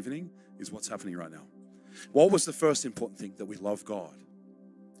in the whole evening is what's happening right now? What was the first important thing? That we love God.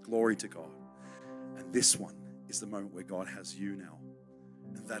 Glory to God. And this one is the moment where God has you now.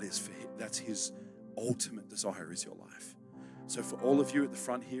 And that is for him. That's his ultimate desire, is your life. So for all of you at the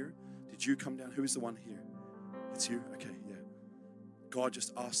front here, did you come down? Who is the one here? It's you? Okay, yeah. God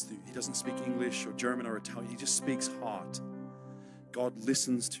just asked you. He doesn't speak English or German or Italian. He just speaks heart. God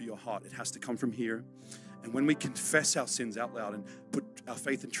listens to your heart. It has to come from here. And when we confess our sins out loud and put our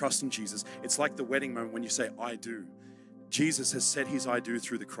faith and trust in Jesus. It's like the wedding moment when you say, I do. Jesus has said his I do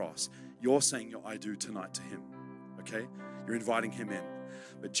through the cross. You're saying your I do tonight to him, okay? You're inviting him in.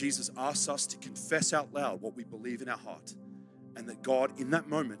 But Jesus asks us to confess out loud what we believe in our heart. And that God, in that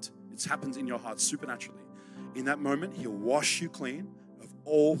moment, it happens in your heart supernaturally. In that moment, he'll wash you clean of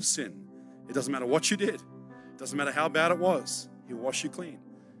all sin. It doesn't matter what you did. It doesn't matter how bad it was. He'll wash you clean.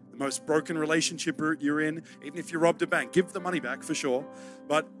 The most broken relationship you're in, even if you robbed a bank, give the money back for sure.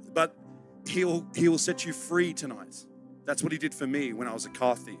 But he'll set you free tonight. That's what he did for me when I was a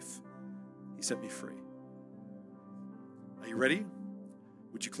car thief. He set me free. Are you ready?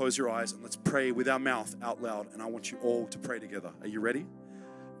 Would you close your eyes and let's pray with our mouth out loud, and I want you all to pray together. Are you ready?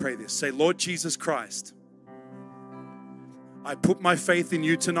 Pray this. Say, Lord Jesus Christ, I put my faith in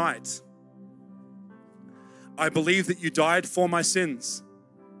you tonight. I believe that you died for my sins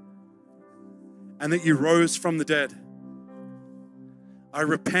and that you rose from the dead. I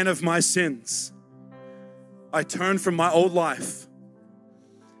repent of my sins. I turn from my old life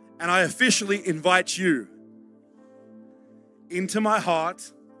and I officially invite you into my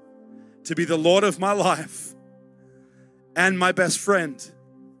heart to be the Lord of my life and my best friend.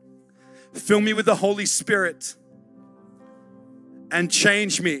 Fill me with the Holy Spirit and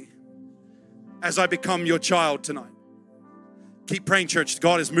change me as I become your child tonight. Keep praying, church.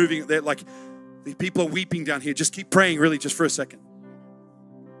 God is moving there. Like the people are weeping down here. Just keep praying really just for a second.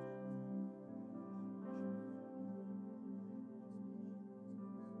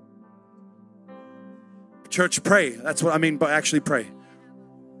 Church, pray. That's what I mean by actually pray.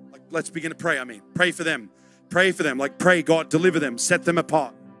 Like, let's begin to pray. Pray for them. Pray for them. Like, pray, God, deliver them. Set them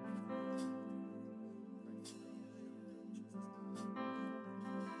apart.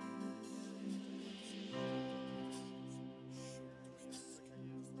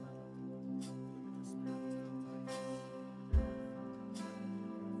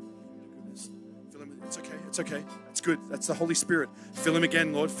 It's okay. It's good. That's the Holy Spirit. Fill him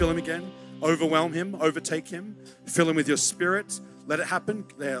again, Lord. Fill him again. Overwhelm him. Overtake him. Fill him with your spirit. Let it happen.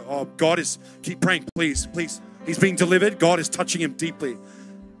 There. Oh, God is, keep praying, please, please. He's being delivered. God is touching him deeply.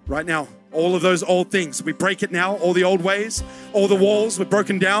 Right now, all of those old things, we break it now. All the old ways, all the walls were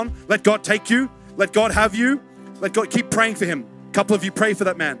broken down. Let God take you. Let God have you. Let God, keep praying for him. A couple of you pray for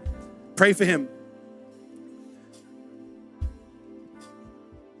that man. Pray for him.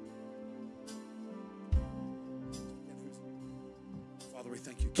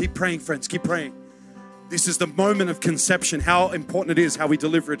 Keep praying, friends. Keep praying. This is the moment of conception. How important it is how we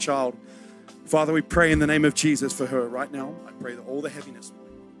deliver a child. Father, we pray in the name of Jesus for her right now. I pray that all the heaviness.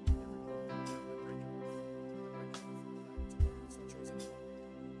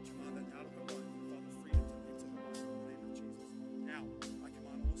 Now, I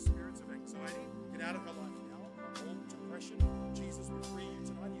command all spirits of anxiety, get out of her life now. All depression, Jesus will free you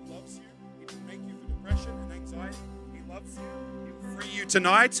tonight. He loves you. He didn't make you for depression and anxiety. He loves you. Free you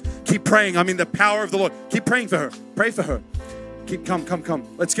tonight. Keep praying. The power of the Lord. Keep praying for her. Pray for her.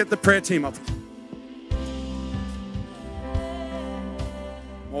 Come. Let's get the prayer team up.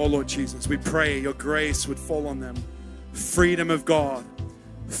 Oh, Lord Jesus, we pray your grace would fall on them. Freedom of God.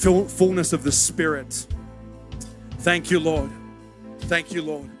 Fullness of the Spirit. Thank you, Lord. Thank you,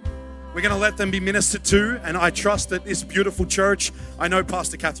 Lord. We're going to let them be ministered to, and I trust that this beautiful church, I know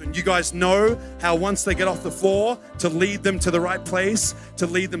Pastor Catherine, you guys know how once they get off the floor to lead them to the right place, to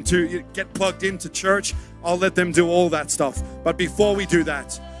lead them to get plugged into church. I'll let them do all that stuff. But before we do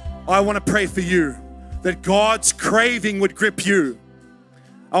that, I want to pray for you that God's craving would grip you.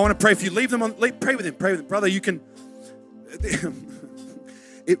 I want to pray for you. Pray with him. Brother, you can...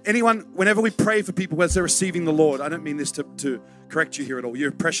 If anyone, whenever we pray for people as they're receiving the Lord, I don't mean this to correct you here at all. You're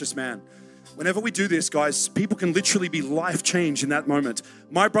a precious man. Whenever we do this, guys, people can literally be life changed in that moment.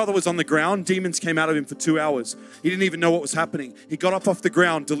 My brother was on the ground. Demons came out of him for 2 hours. He didn't even know what was happening. He got up off the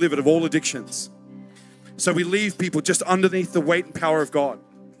ground, delivered of all addictions. So we leave people just underneath the weight and power of God.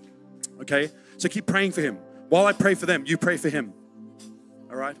 Okay? So keep praying for him. While I pray for them, you pray for him.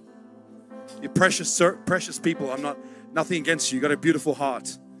 All right? You're precious people. I'm not... Nothing against you. You've got a beautiful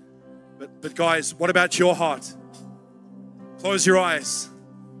heart. But guys, what about your heart? Close your eyes.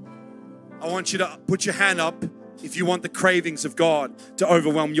 I want you to put your hand up if you want the cravings of God to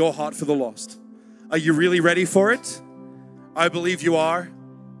overwhelm your heart for the lost. Are you really ready for it? I believe you are.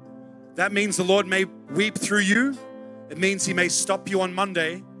 That means the Lord may weep through you. It means he may stop you on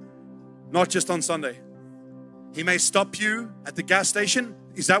Monday, not just on Sunday. He may stop you at the gas station.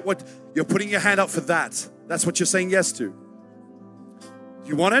 Is that what you're putting your hand up for that? That's what you're saying yes to. Do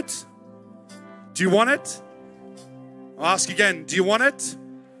you want it? Do you want it? I'll ask again. Do you want it?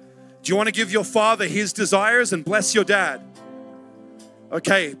 Do you want to give your father his desires and bless your dad?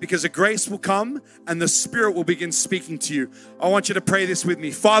 Okay, because the grace will come and the Spirit will begin speaking to you. I want you to pray this with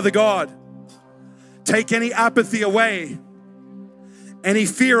me. Father God, take any apathy away, any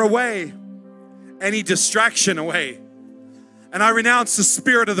fear away, any distraction away. And I renounce the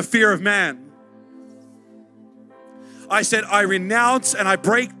spirit of the fear of man. I said, I renounce and I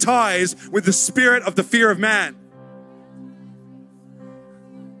break ties with the spirit of the fear of man.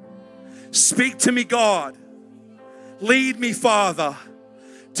 Speak to me, God. Lead me, Father,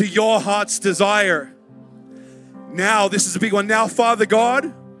 to your heart's desire. Now, this is a big one. Now, Father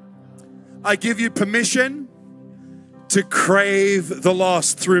God, I give you permission to crave the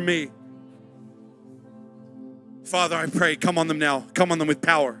lost through me. Father, I pray, come on them now. Come on them with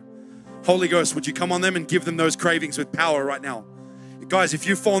power. Holy Ghost, would you come on them and give them those cravings with power right now? Guys, if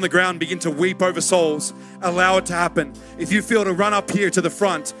you fall on the ground, begin to weep over souls, allow it to happen. If you feel to run up here to the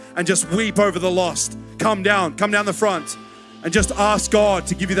front and just weep over the lost, come down the front and just ask God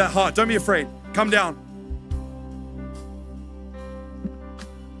to give you that heart. Don't be afraid. Come down.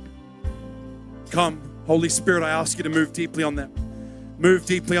 Come, Holy Spirit, I ask you to move deeply on them. Move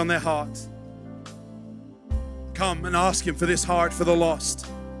deeply on their heart. Come and ask Him for this heart for the lost.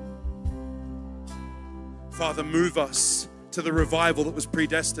 Father, move us to the revival that was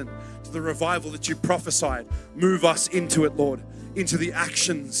predestined, to the revival that you prophesied. Move us into it, Lord, into the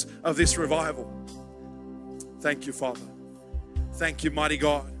actions of this revival. Thank you, Father. Thank you, mighty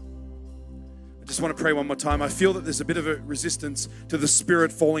God. I just want to pray one more time. I feel that there's a bit of a resistance to the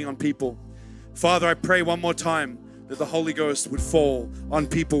Spirit falling on people. Father, I pray one more time that the Holy Ghost would fall on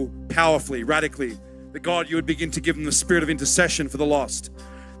people powerfully, radically. That God, you would begin to give them the spirit of intercession for the lost.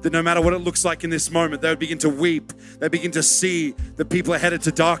 That no matter what it looks like in this moment, they would begin to weep. They begin to see that people are headed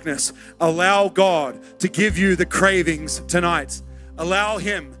to darkness. Allow God to give you the cravings tonight. Allow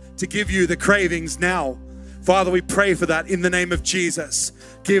Him to give you the cravings now. Father, we pray for that in the name of Jesus.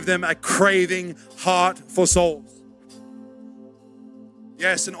 Give them a craving heart for souls.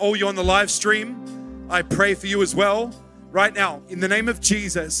 Yes, and all you on the live stream, I pray for you as well. Right now, in the name of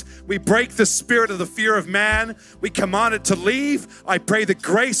Jesus, we break the spirit of the fear of man. We command it to leave. I pray the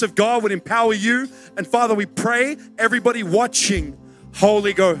grace of God would empower you. And Father, we pray everybody watching,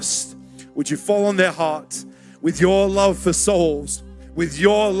 Holy Ghost, would you fall on their heart with your love for souls, with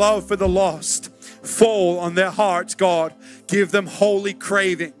your love for the lost. Fall on their hearts, God. Give them holy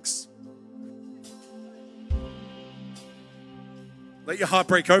cravings. Let your heart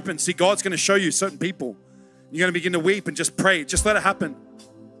break open. See, God's going to show you certain people. You're going to begin to weep and just pray. Just let it happen.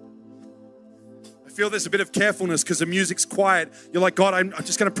 I feel there's a bit of carefulness because the music's quiet. You're like, God, I'm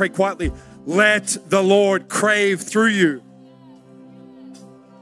just going to pray quietly. Let the Lord crave through you.